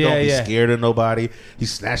like Ben don't be scared of nobody. He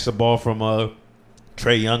snatched the ball from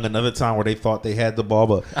Trey Young another time where they thought they had the ball,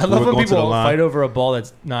 but I love when people fight over a ball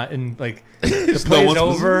that's not in like the play's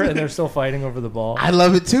over and they're still fighting over the ball. I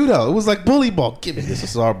love it too though. It was like bully ball. Give me this.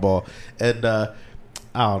 It's our ball. And I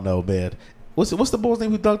don't know, man. What's the ball's name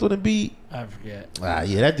who dunked on Embiid? I forget.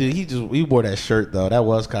 Yeah, that dude. He wore that shirt though. That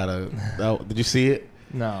was kind of. Did you see it?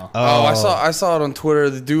 No. I saw it on Twitter.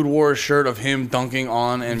 The dude wore a shirt of him dunking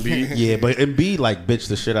on Embiid. Yeah, but Embiid like bitched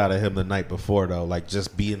the shit out of him the night before though. Like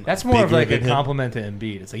just being. That's more of like a compliment to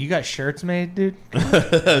Embiid. It's like, you got shirts made, dude.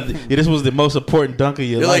 This was the most important dunk of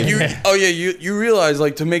your life. Like you realize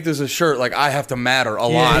like to make this a shirt, like I have to matter a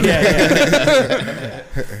lot. Yeah.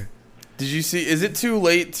 Did you see? Is it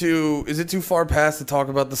too far past to talk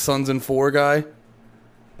about the Suns and 4 guy?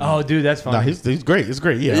 Oh, dude, that's fine. No, he's great. It's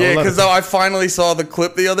great. Yeah, because I finally saw the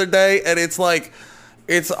clip the other day, and it's like,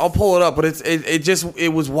 I'll pull it up, but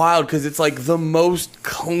it was wild because it's like the most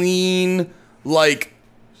clean, like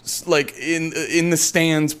in the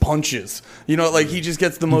stands punches. Like he just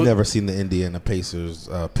gets the most. You've never seen the Indiana Pacers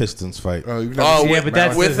Pistons fight? With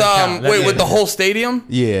the whole stadium.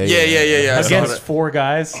 Yeah. Against 4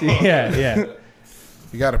 guys. Yeah.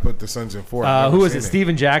 You got to put the Suns in 4. Who was it?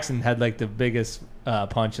 Steven Jackson had like the biggest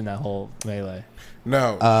punch in that whole melee.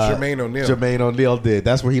 No, Jermaine O'Neal. Jermaine O'Neal did.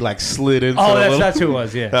 That's where he like slid into. Oh, that's who it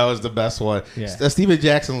was. Yeah, that was the best one. Yeah. Steven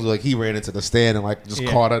Jackson was like he ran into the stand and like just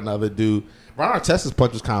caught another dude. Ron Artest's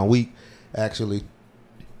punch was kind of weak, actually.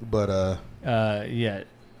 But yeah.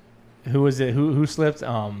 Who was it? Who slipped? It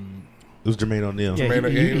was Jermaine O'Neal. Yeah,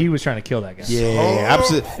 he was trying to kill that guy. Yeah,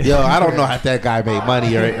 absolutely. Yo, I don't know if that guy made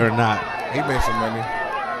money or not. He made some money.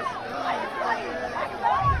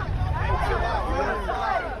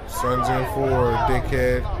 Suns in 4,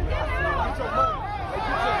 dickhead.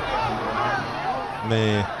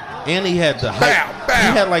 Man. And he had the height.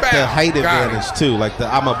 He had like the height advantage too. Like the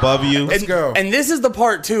I'm above you. Let's go. And this is the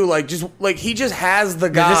part too. Like he just has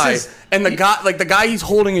the guy, and the guy he's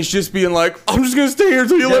holding is just being like, I'm just gonna stay here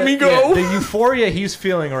until you let me go. The euphoria he's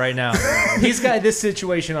feeling right now. He's got this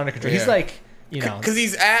situation under control. He's like, because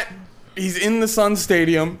he's in the Sun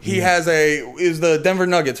Stadium. He has is the Denver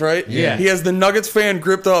Nuggets, right? Yeah. He has the Nuggets fan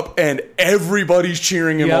gripped up, and everybody's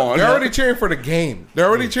cheering him on. They're already cheering for the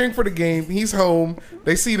game. He's home.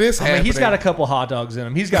 They see this happening. He's got a couple hot dogs in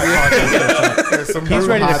him. He's got hot dogs. He's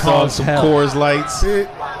ready to cause some hell. Coors Lights.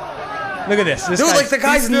 Look at this. Dude, like the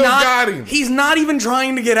guy's he's not even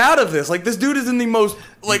trying to get out of this. Like this dude is in the most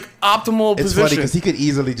like optimal It's position. funny because he could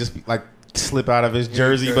easily just be like slip out of his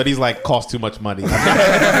jersey, but he's like cost too much money.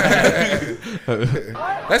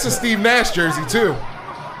 That's a Steve Nash jersey too.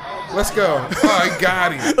 Let's go. Oh, he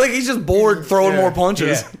got him. Like he's just bored throwing more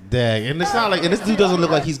punches. Yeah. Dang, and it's not like, and this dude doesn't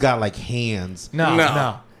look like he's got like hands.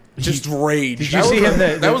 No. Just rage. Did you see him?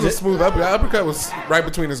 That was a smooth uppercut. The uppercut was right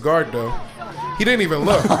between his guard though. He didn't even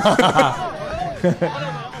look.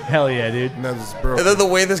 Hell yeah, dude. And then the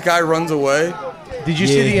way this guy runs away. Did you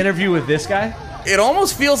see the interview with this guy? It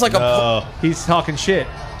almost feels like he's talking shit.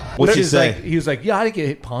 What'd he say? He was like, "Yeah, I didn't get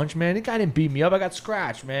hit punch, man. The guy didn't beat me up. I got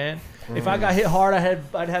scratched, man. If I got hit hard,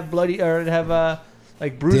 I'd have bloody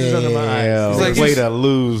like bruises under my eyes." He's like, way to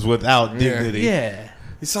lose without dignity. Yeah.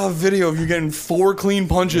 You saw a video of you getting 4 clean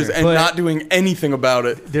punches and But- not doing anything about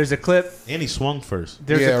it. There's a clip. And he swung first.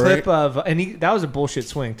 There's Yeah, a clip right? of, and that was a bullshit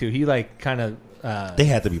swing too. He like kind of, They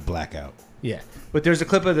had to be blackout. yeah. But there's a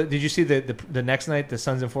clip of did you see the next night the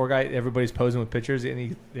Sons and 4 guy? Everybody's posing with pictures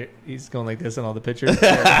and he's going like this in all the pictures. He's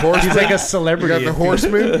like a You celebrity. got the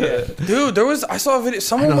horseman. Dude, I saw a video. I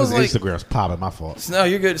Someone know was his like, Instagram's popping. My fault. no,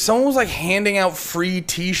 you're good. Someone was like handing out free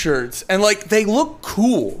T-shirts, and like they look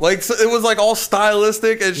cool. Like so it was like all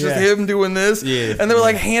stylistic. It's just Yeah. him doing this. Yeah. And they were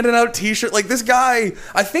like handing out T-shirts. Like this guy,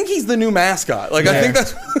 I think he's the new mascot. Like I think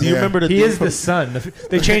that's. Do you remember the He dude is from- the Sun.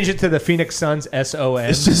 They changed it to the Phoenix Suns SON.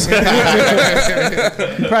 It's just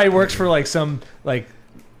He probably works for like some like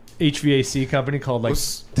HVAC company called like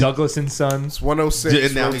What's- Douglas and Sons. It's 106.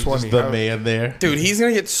 and now he's 120. just the man there. Dude, he's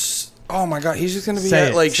gonna get. Oh my god, he's just gonna be Say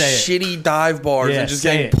at it, like say it. shitty dive bars Yeah, and just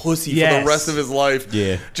say getting it. pussy for Yes. the rest of his life.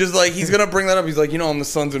 Yeah. Just like he's gonna bring that up. He's like, I'm the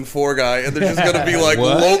Sons and 4 guy, and they're just gonna be like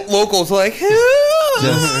What? locals, like.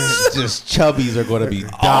 Just chubbies are going to be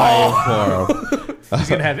dying for him. He's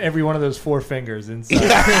gonna have every one of those 4 fingers inside.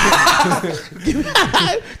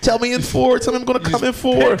 Tell me in 4. Tell me I'm going to come in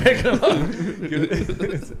 4. Pick him up.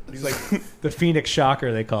 He's like the Phoenix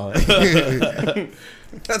Shocker, they call it.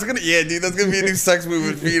 That's gonna that's gonna be a new sex move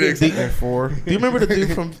in Phoenix. And 4. Do you remember the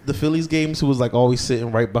dude from the Phillies games who was like always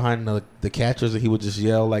sitting right behind the catchers and he would just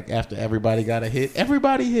yell like after everybody got a hit?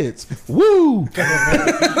 Everybody hits. Woo!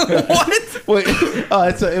 What? Wait,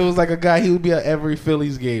 it was like a guy. He would be at every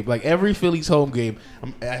Phillies game, like every Phillies home game.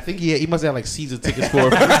 I think he must have like season tickets for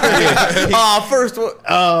it. First one.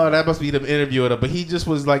 Oh, that must be them interviewing him. But he just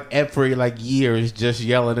was like for like years just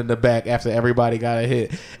yelling in the back after everybody got a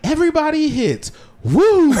hit. Everybody hits.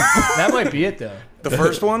 Woo! That might be it though. The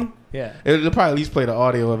first one? Yeah. They'll probably at least play the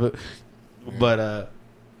audio of it. But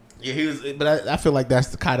yeah, he was. But I feel like that's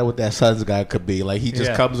the kind of what that Suns guy could be. Like he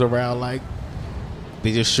just Yeah. comes around like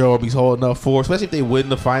they just show him he's holding up for. Especially if they win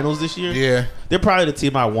the finals this year. Yeah. They're probably the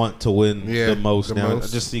team I want to win Yeah, the most the now.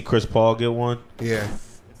 most. I just see Chris Paul get one. Yeah.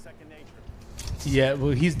 Yeah,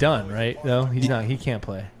 well he's done, right? Though he's not he can't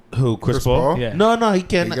play. Who? Chris Chris Paul? Paul? Yeah. No, he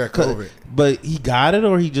can't. He got COVID. But he got it,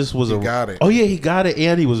 or he just was He got it. Oh yeah, he got it,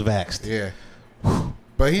 and he was vaxxed. Yeah.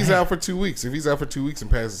 But he's out for 2 weeks. If he's out for 2 weeks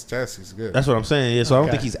and passes the test, he's good. That's what I'm saying. Yeah, so I don't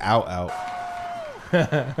Okay. think he's out.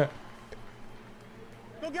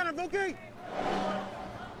 Go get him, Vicky!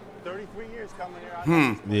 33 years coming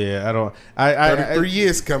here. Yeah, I don't. I 33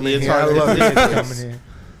 years coming it's here. I hard- love it's- it. Coming here.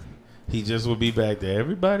 He just would be back there.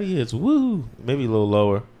 Everybody hits. Woo. Maybe a little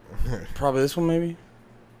lower. Probably this one, maybe.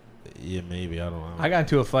 Yeah, maybe. I don't know. I got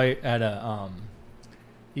into a fight at a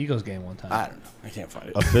Eagles game one time. I don't know. I can't find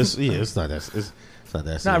it. Yeah, it's not that. It's not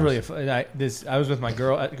that. It's not really a serious. fight. I was with my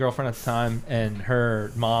girlfriend at the time and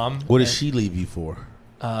her mom. What did and, she leave you for?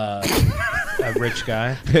 a rich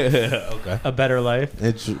guy, Okay, a better life.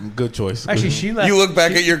 it's good choice. Actually, she left. You look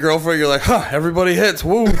back at your girlfriend, you're like, everybody hits.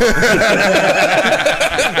 Woo.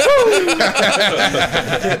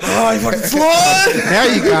 Oh, you fucking slut. now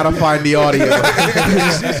you gotta find the audio.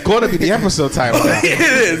 It's going to be the episode title. now.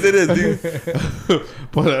 It is, dude.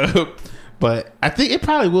 But I think it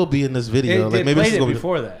probably will be in this video. They maybe played this is it gonna be,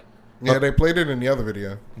 before that. Yeah, they played it in the other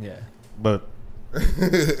video. Yeah. but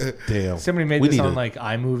damn, Somebody made We this need on a- like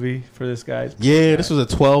iMovie for this guy. Yeah, this was a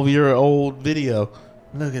 12-year-old video.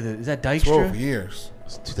 Look at it. Is that 12 Dykstra? years.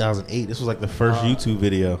 It's 2008. This was like the first YouTube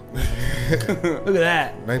video. Look at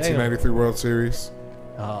that. 1993 World Series.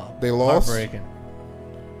 Oh, They lost? Heartbreaking.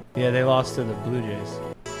 Yeah, they lost to the Blue Jays.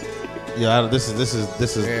 Yeah, this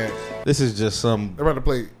is Yeah. this is just some They're about to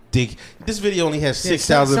play. dick. This video only has Yeah,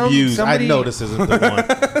 6,000 views. somebody- I know this isn't the one.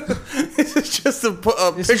 It's just a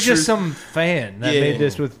This picture. is just some fan that Yeah. made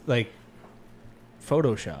this with like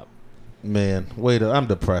Photoshop. Man, wait, I'm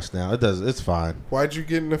depressed now. It's fine. Why'd you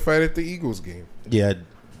get in a fight at the Eagles game? Yeah,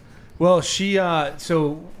 Well, she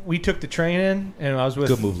so we took the train in, and I was with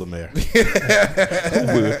good move, Lemaire.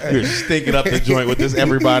 You're stinking up the joint with this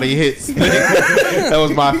everybody hits thing. That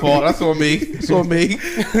was my fault. That's on me. It's on me.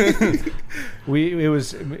 It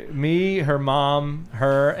was me, her mom,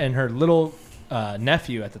 her, and her little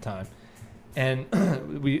nephew at the time, and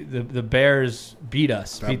the Bears beat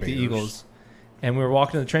the Bears. Eagles, and we were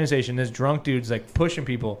walking to the train station. This drunk dude's like pushing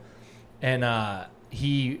people, and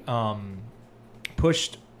he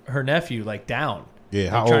pushed her nephew like down. Yeah,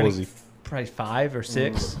 Like, how trying old was to- he? Probably 5 or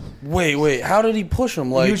 6. Wait. How did he push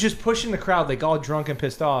him? Like, He was just pushing the crowd, like all drunk and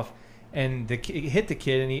pissed off, and the kid hit the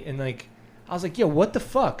kid, and like I was like, "Yo, what the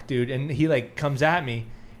fuck, dude?" And he like comes at me,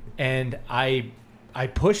 and I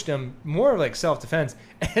pushed him more like self defense,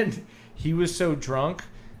 and he was so drunk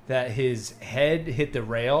that his head hit the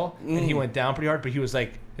rail and he went down pretty hard, but he was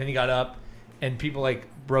like, then he got up, and people like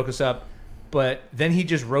broke us up. But then he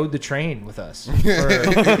just rode the train with us.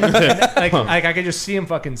 Like I could just see him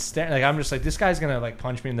fucking like I'm just like, this guy's gonna like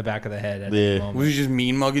punch me in the back of the head at any moment. Was he just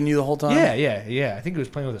mean mugging you the whole time? Yeah. I think he was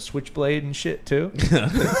playing with a switchblade and shit too.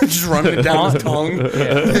 Just running it down his tongue.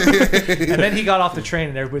 And then he got off the train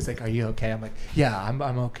and everybody's like, "Are you okay?" I'm like, "Yeah, I'm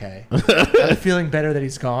okay. I'm feeling better that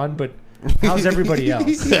he's gone, but how's everybody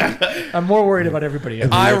else? I'm more worried about everybody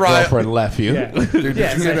else." Your girlfriend left you. Yeah. Dude, did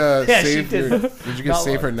Yeah, you get she did. Did you get Not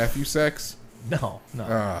save like- her nephew sex? No,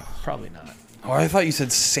 probably not. Oh, I thought you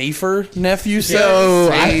said safer nephew. So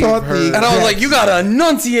I Save thought her. the And I was like, you gotta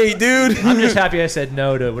enunciate, dude. I'm just happy I said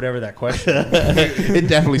no to whatever that question. it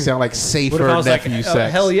definitely sounded like What safer if I was like, nephew oh,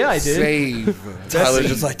 sex. hell yeah, I did. Save. Tyler's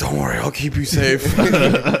just like, don't worry, I'll keep you safe.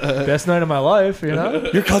 Best night of my life, you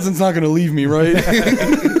know. Your cousin's not gonna leave me, right?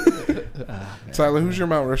 Tyler, who's your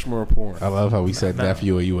Mount Rushmore porn? I love how we said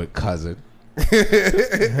nephew and you went cousin.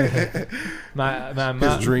 My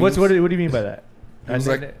His dreams. what do you mean by that? It was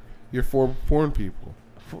like your 4 porn people.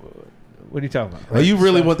 What are you talking about? Oh, you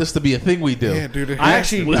really want this to be a thing we do? Yeah, dude.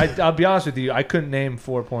 I'll be honest with you. I couldn't name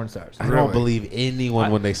 4 porn stars. I Really? don't believe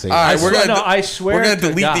anyone when they say All right, that. I swear we're gonna to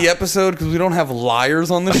delete God. the episode because we don't have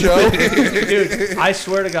liars on the show. Dude, I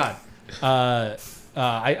swear to God.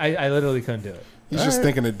 I literally couldn't do it. He's just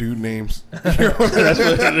thinking of dude names.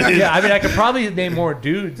 Yeah, I mean, I could probably name more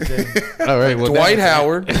dudes than All right, well, Dwight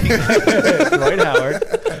Howard. Dwight Howard,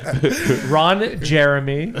 Ron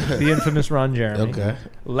Jeremy, the infamous Ron Jeremy, Okay.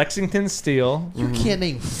 Lexington Steele. You can't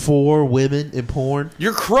name 4 women in porn.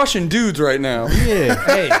 You're crushing dudes right now. Yeah.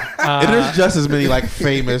 Hey, And there's just as many like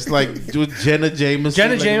famous, like Jenna Jameson.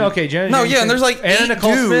 Jenna like, Jameson. Okay, Jenna. No, Jameson. yeah, and there's like Anna 8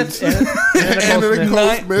 Nicole dudes. Smith. Anna Anna Nicole Smith.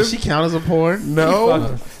 Nicole Does she Smith. count as a porn?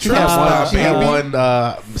 No. She had Trust me, one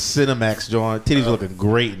Cinemax joint. Titties were looking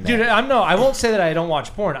great in that. Dude, I won't say that I don't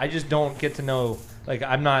watch porn. I just don't get to know. Like,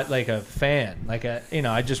 I'm not like a fan. Like,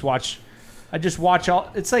 I just watch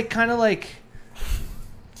all. It's like kind of like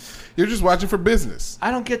You're just watching for business.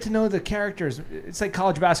 I don't get to know the characters. It's like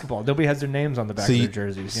college basketball. Nobody has their names on the back So of you- their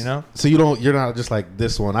jerseys. You know. So you're not just like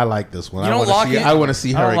this one. I like this one. You don't lock in- I want to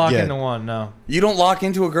see I her don't lock again. into one. No. You don't lock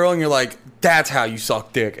into a girl and you're like, that's how you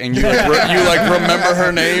suck dick, and you like, you like remember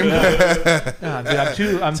her name. Nah,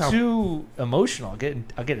 dude, I'm too emotional.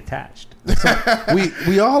 I'll get attached.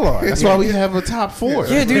 we all are. That's why we have a top 4.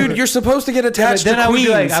 Yeah, dude, you're supposed to get But attached then to I would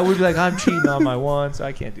queens. be like, I'm cheating on my one, so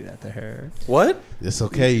I can't do that to her. What? It's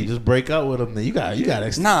okay. You just break up with them. Then you got.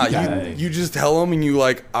 Nah, you just tell them and you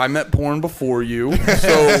like, I met porn before you,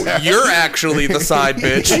 so you're actually the side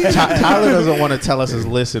bitch. Tyler doesn't want to tell us his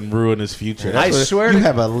list and ruin his future. I swear you to-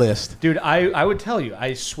 have a list. Dude, I would tell you.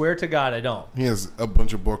 I swear to God, I don't. He has a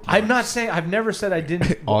bunch of bookmarks. I'm not saying. I've never said I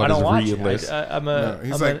didn't. On I don't his watch reading it. list.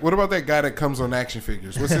 He's like, what about that guy that comes on action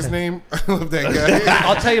figures? What's his name? I love that guy.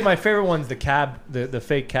 I'll tell you, my favorite one's the cab, the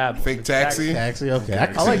fake cab, Fake The taxi. Taxi. Okay. I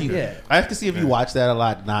can I like- see you. yeah. I have to see if you watch that a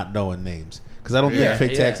lot, not knowing names, because I don't Yeah.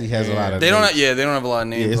 think Fake Taxi has a lot of. They don't. names. They don't have a lot of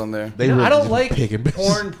names it's- on there. They You know, really I don't just like pick and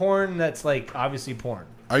miss. porn that's like obviously porn.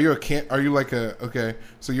 Are you like a okay?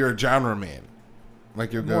 So you're a genre man,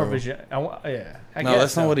 like you'll More go. of a yeah. I No, guess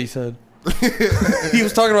that's not so. what he said. He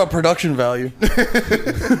was talking about production value.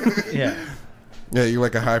 Yeah. Yeah, you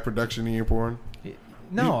like a high production in your porn.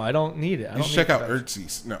 No, I don't need it. I You don't should check need out production.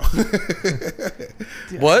 Ertzies.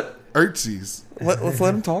 No, What? Ertzies. Let's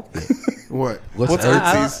let him talk. What? What's What's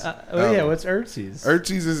Ertzies? Yeah, what's Ertzies?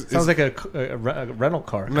 Ertzies is Sounds like a rental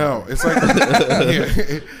car. no. It's like yeah,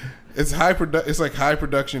 it's It's like high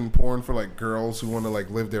production porn for like girls who want to like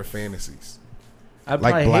live their fantasies. I'd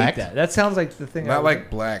Like probably Black? hate that. That sounds like the thing. I Not would- like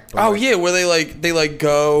black. But Oh like, yeah, where they like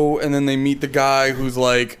go and then they meet the guy who's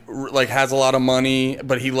like has a lot of money,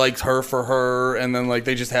 but he likes her for her, and then like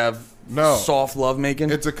they just have No. soft love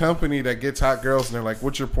making. It's a company that gets hot girls and they're like,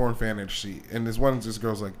 "What's your porn fantasy?" And this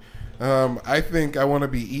girl's like, "I think I want to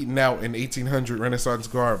be eaten out in 1800 Renaissance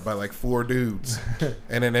garb by like 4 dudes,"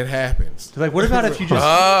 and then it happens. Like, what about if you just?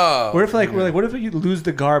 Oh, What if what if you lose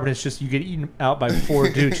the garb and it's just you get eaten out by 4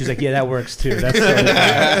 dudes? She's like, yeah, that works too.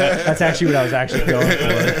 That's actually what I was actually going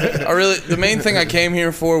for. the main thing I came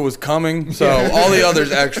here for was coming, so all the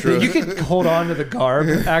others extra. You could hold on to the garb.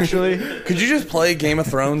 Actually, Could you just play Game of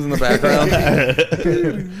Thrones in the background?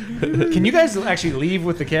 can you guys actually leave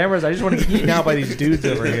with the cameras? I just want to get eaten out by these dudes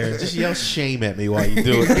over here. Just yell shame at me while you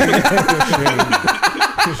do it.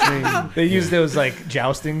 They use those like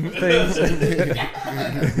jousting things.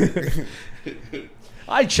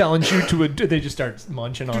 I challenge you to a. They just start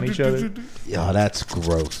munching on each other. Yo, that's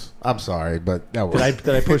gross. I'm sorry, but that was. Did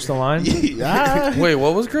I push the line? Ah. Wait,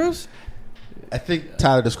 what was gross? I think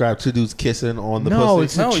Tyler described 2 dudes kissing on the No,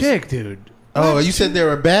 pussy. it's a chick, dude. Oh, you said they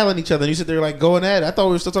were battling each other. You said they were like going at it. I thought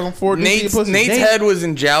we were still talking Ford. Nate's head was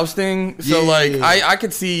in jousting, so I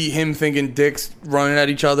could see him thinking dicks running at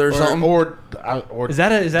each other or something. Or Is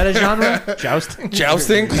that a genre? Jousting.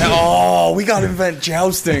 Jousting? Oh, we gotta invent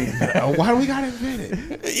jousting. why do we gotta invent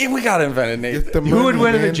it? Yeah, we gotta invent it, Nate. Who would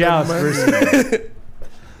win in the joust versus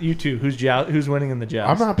you two? Who's winning in the joust?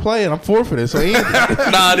 I'm not playing. I'm forfeiting. So Andy.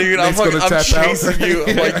 Nah, dude, I'm chasing you.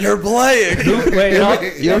 I'm like, you're playing.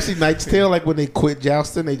 Wait, you ever see Knight's Tale? Like when they quit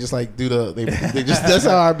jousting, they just like do they just that's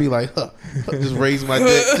how I'd be like, just raise my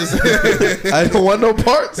dick. I don't want no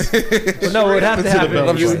parts. No, it would have to happen.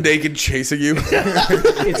 I'm just naked chasing you.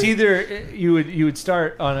 It's either you would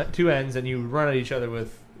start on two ends and you would run at each other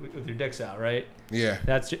with your dicks out, right? Yeah.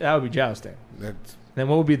 That would be jousting. That's Then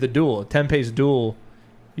what would be the duel? A 10-pace duel.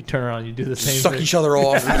 You turn around, you do the same Suck thing. each other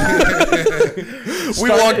off. We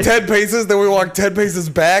walk 10 paces, then we walk 10 paces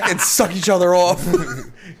back and suck each other off.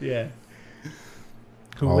 Yeah.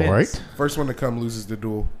 Who All wins? right. first one to come loses the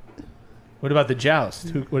duel. What about the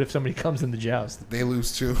joust? What if somebody comes in the joust? They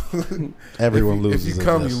lose too. Everyone loses. If you in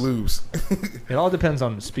come, this. you lose. It all depends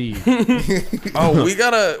on the speed. Oh, we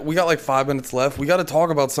got like 5 minutes left. We gotta talk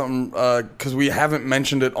about something because we haven't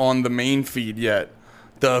mentioned it on the main feed yet.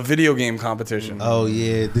 The video game competition. Oh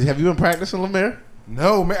yeah. Have you been practicing, Lemaire?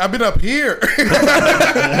 No, man, I've been up here.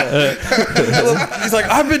 He's like,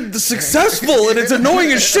 I've been successful, and it's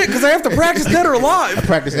annoying as shit because I have to practice Dead or I Alive.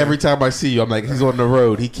 practice every time I see you. I'm like, he's on the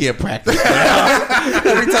road. He can't practice.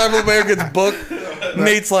 Every time Lemaire gets booked,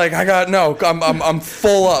 Nate's like, I'm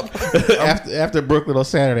full up. after Brooklyn on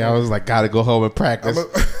Saturday, I was like, gotta go home and practice.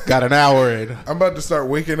 Got an hour in. I'm about to start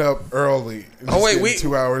waking up early. Oh, wait, getting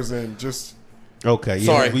 2 hours in. Just Okay, yeah.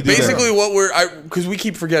 Sorry. We do Basically, that. what because we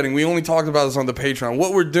keep forgetting. We only talked about this on the Patreon.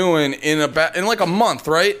 What we're doing in like a month,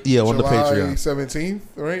 right? Yeah, on the July Patreon. 17th,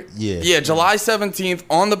 right? Yeah. Yeah, July 17th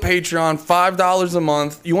on the Patreon, $5 a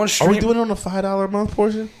month. You want to Are stream? we doing it on the $5 a month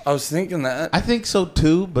portion? I was thinking that. I think so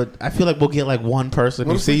too, but I feel like we'll get like one person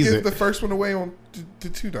What who if we sees give it. the first one away on the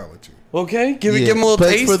 $2 too? Okay, give him a little but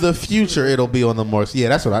taste. for the future, it'll be on the more. Yeah,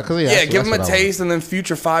 that's what I. Give him a taste, and then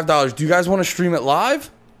future $5. Do you guys want to stream it live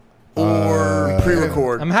or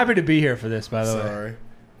pre-record? I'm happy to be here for this, by the way. Sorry.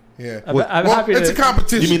 Yeah. I'm well, happy it's to. a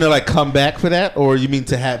competition. You mean to like come back for that, or you mean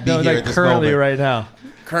to be No, here like at this currently moment? right now.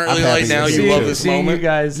 Currently, I'm right happy now, to you see love you. this Seeing moment. you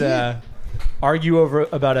guys argue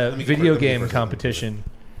about a me video let me game first. competition.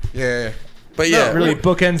 Yeah. But yeah, Really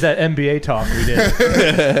bookends that NBA talk we did.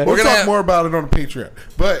 We'll gonna talk have- more about it on the Patreon.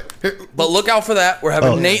 But look out for that. We're having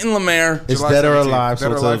Oh. Nate and Lemaire. It's July Dead or 17th. Alive, Dead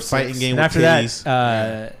so or it's Alive a fighting 6. game And with after titties.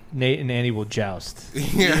 that, Nate and Andy will joust.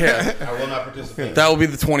 Yeah, I will not participate. that will be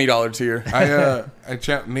the $20 tier. I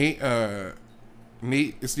chat Nate.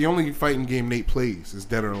 Nate, it's the only fighting game Nate plays is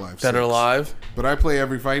Dead or Alive. Dead or 6. Alive. But I play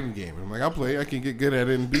every fighting game. I'm like, I'll play. I can get good at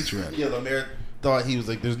it and beat you at it. Yeah, Lemaire thought he was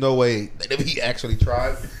like, there's no way that if he actually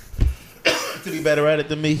tried to be better at it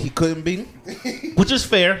than me, he couldn't be. Which is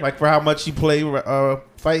fair, like for how much you play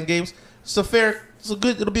fighting games.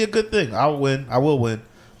 It'll be a good thing. I'll win. I will win.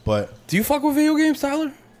 But Do you fuck with video games,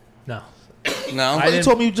 Tyler? No. No. I you didn't-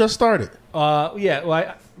 told me you just started. Yeah.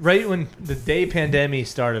 Well, right when the day pandemic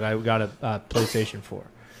started, I got a PlayStation 4,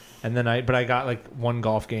 and then I got like one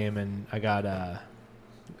golf game, and I got a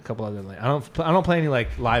couple other. I don't play any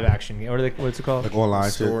like live action game. What's it called? Like online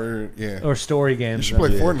shit. Story, yeah. Or story You games. should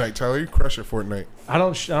play Yeah. Fortnite, Tyler. You crush at Fortnite, I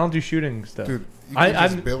don't do shooting stuff. dude. You I- can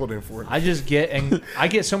just I'm- build in Fortnite. I just I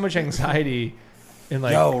get so much anxiety in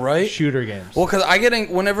like Yo, right? shooter games. Well, because I get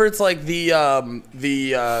whenever it's like the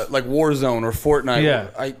like Warzone or Fortnite.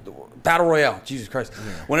 Yeah. Battle Royale. Jesus Christ.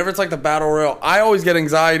 Whenever it's like the Battle Royale, I always get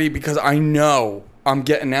anxiety because I know I'm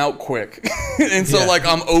getting out quick, and so Yeah. like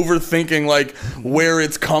I'm overthinking like where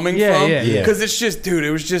it's coming Yeah, from. yeah, yeah. Because it's just, dude, it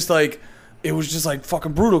was just like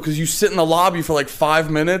fucking brutal. Because you sit in the lobby for like 5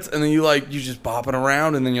 minutes, and then you just bopping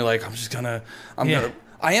around, and then you're like,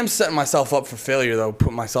 I am setting myself up for failure though.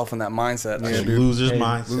 Put myself in that mindset. I Yeah, should dude. Loser's Hey,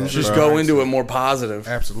 mindset. loser's just bro. go into it more positive.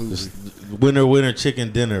 Absolutely. Just winner,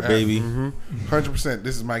 chicken dinner, baby. 100%.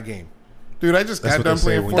 This is my game. Dude, I just That's got what done they say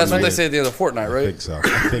playing when Fortnite. That's what they say at the end of Fortnite, I right? think so.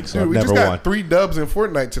 I think so. Dude, I've we never just got won. 3 dubs in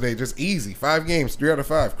Fortnite today. Just easy. 5 games. 3 out of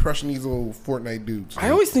 5. Crushing these little Fortnite dudes. I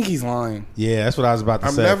always think he's lying. Yeah, that's what I was about to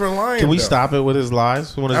I'm say. never lying, Can we though. stop it with his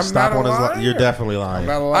lies? We want to I'm stop not a on his liar. lies. You're definitely lying. I'm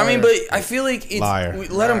not a liar. I mean, but I feel like Liar.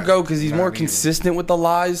 let him go because he's Not more either. consistent with the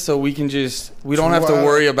lies, so we can we don't have to 2 out-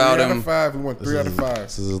 worry about 3 out him. of 5. We won 3 out of 5.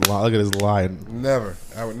 This is look at his lying. Never.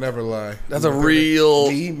 I would never lie. That's a real.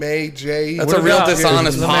 Me, May, Jay. That's What a real about-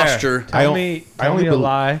 dishonest Lemaire, posture. I Tell don't- me I only a bel-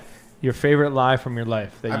 lie, your favorite lie from your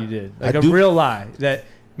life that you did. Like I a do- real lie that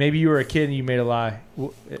maybe you were a kid and you made a lie.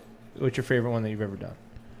 What's your favorite one that you've ever done?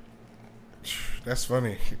 That's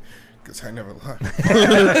funny. Because I never lie.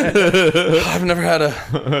 I've never had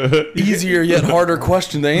a easier yet harder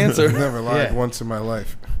question to answer. Never lied Yeah. once in my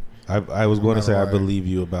life. I was going to say I Never lied. believe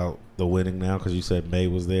you about the winning now because you said May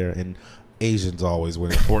was there and Asians always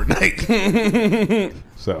win in Fortnite.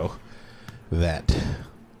 So that.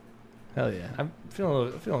 Hell yeah. I'm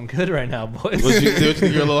feeling good right now, boys. Was you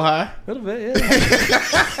think you're a little high? A little bit, yeah.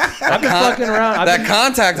 I've been fucking around. That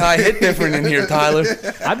contact high hit different in here, Tyler.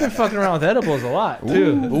 I've been fucking around with edibles a lot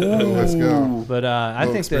too. Let's go. But I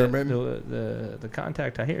Little think that experiment. the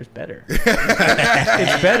contact high here is better.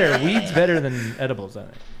 It's better. Weed's better than edibles, I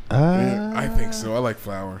think. Yeah, I think so. I like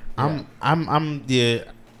flower. Yeah.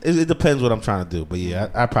 It depends what I'm trying to do, but yeah,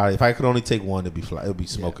 I probably if I could only take one, it'd be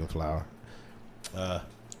smoking flower.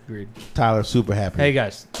 Agreed. Tyler, super happy. Hey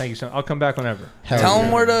guys, thank you so much. I'll come back whenever. Hell Tell yeah.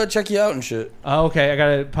 them where to check you out and shit. Okay, I got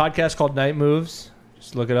a podcast called Night Moves.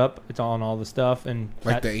 Just look it up. It's on all the stuff and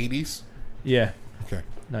Like the 80s? yeah, Okay.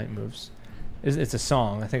 Night Moves. It's a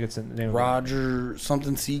song. I think it's the name of Roger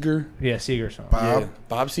something Seeger. Yeah, Seeger song. Bob? Yeah.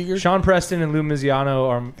 Bob Seeger. Sean Preston and Lou Miziano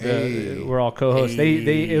are we're all co-hosts. They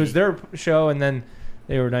it was their show, and then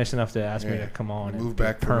they were nice enough to ask me to come on. and Moved be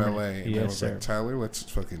back from permanent. LA. And I Yes, was sir. like, Tyler, let's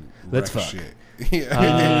fucking Let's wreck fuck. shit.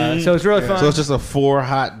 Yeah. So it's really fun. So it's just a 4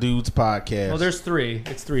 hot dudes podcast. Well, there's 3.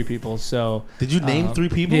 It's 3 people. So Did you name 3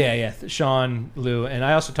 people? Yeah. Sean, Lou, and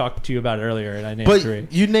I also talked to you about it earlier, and I named But 3.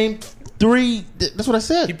 you named 3. That's what I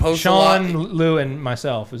said. He posts Sean, a lot. Lou, and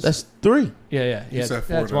myself. Was, That's 3. yeah. said 4,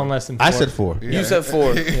 That's though. one less than 4. I said 4. You said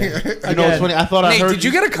 4. You know what's funny? I thought I Nate, heard. did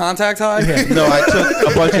you get a contact high? No, I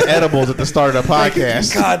took a bunch of edibles at the start of the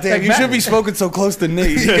podcast. God damn, Like you Matt- should be smoking so close to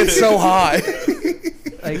Nate. He gets so high.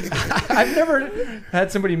 Like, I've never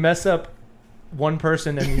had somebody mess up one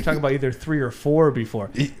person, and you're talking about either 3 or 4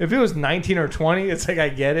 before. If it was 19 or 20, it's like I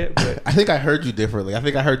get it. But I think I heard you differently. I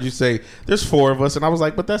think I heard you say there's 4 of us, and I was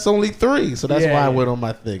like, but that's only 3. So that's Yeah, why I yeah. went on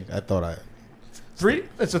my thing. I thought I 3.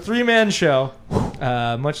 It's a 3-man show,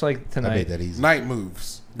 much like made tonight. that easy. Night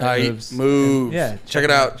moves. Night Moves. moves. Yeah, check it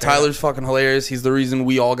out. Tyler's fucking hilarious. He's the reason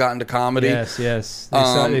we all got into comedy. Yes.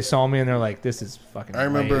 They saw me and they're like, "This is fucking." I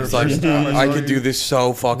remember lame. It's like, First time I I saw could you- do this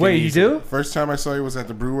so fucking Wait, you easy. do? First time I saw you was at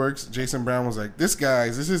the Brewworks. Jason Brown was like, this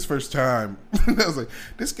is his first time. I was like,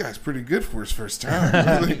 this guy's pretty good for his first time.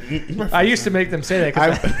 I was like, I used to make them say that.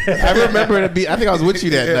 'Cause I remember it. I think I was with you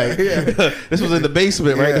that night. This was in the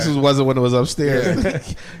basement, right? Yeah. This wasn't when it was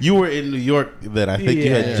upstairs. You were in New York then. I think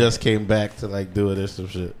you had Yeah. just came back to like do it or some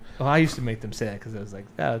shit. well, I used to make them say that because I was like,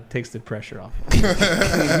 it takes the pressure off.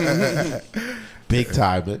 Big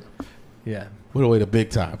time, but Yeah. what a way to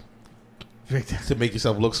big time Big time. to make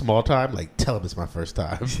yourself look small time. Like tell him it's my first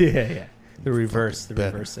time. Yeah. The reverse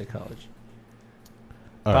better. psychology.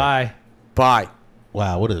 All right. Bye. Bye.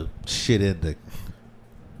 Wow, what a shit ending.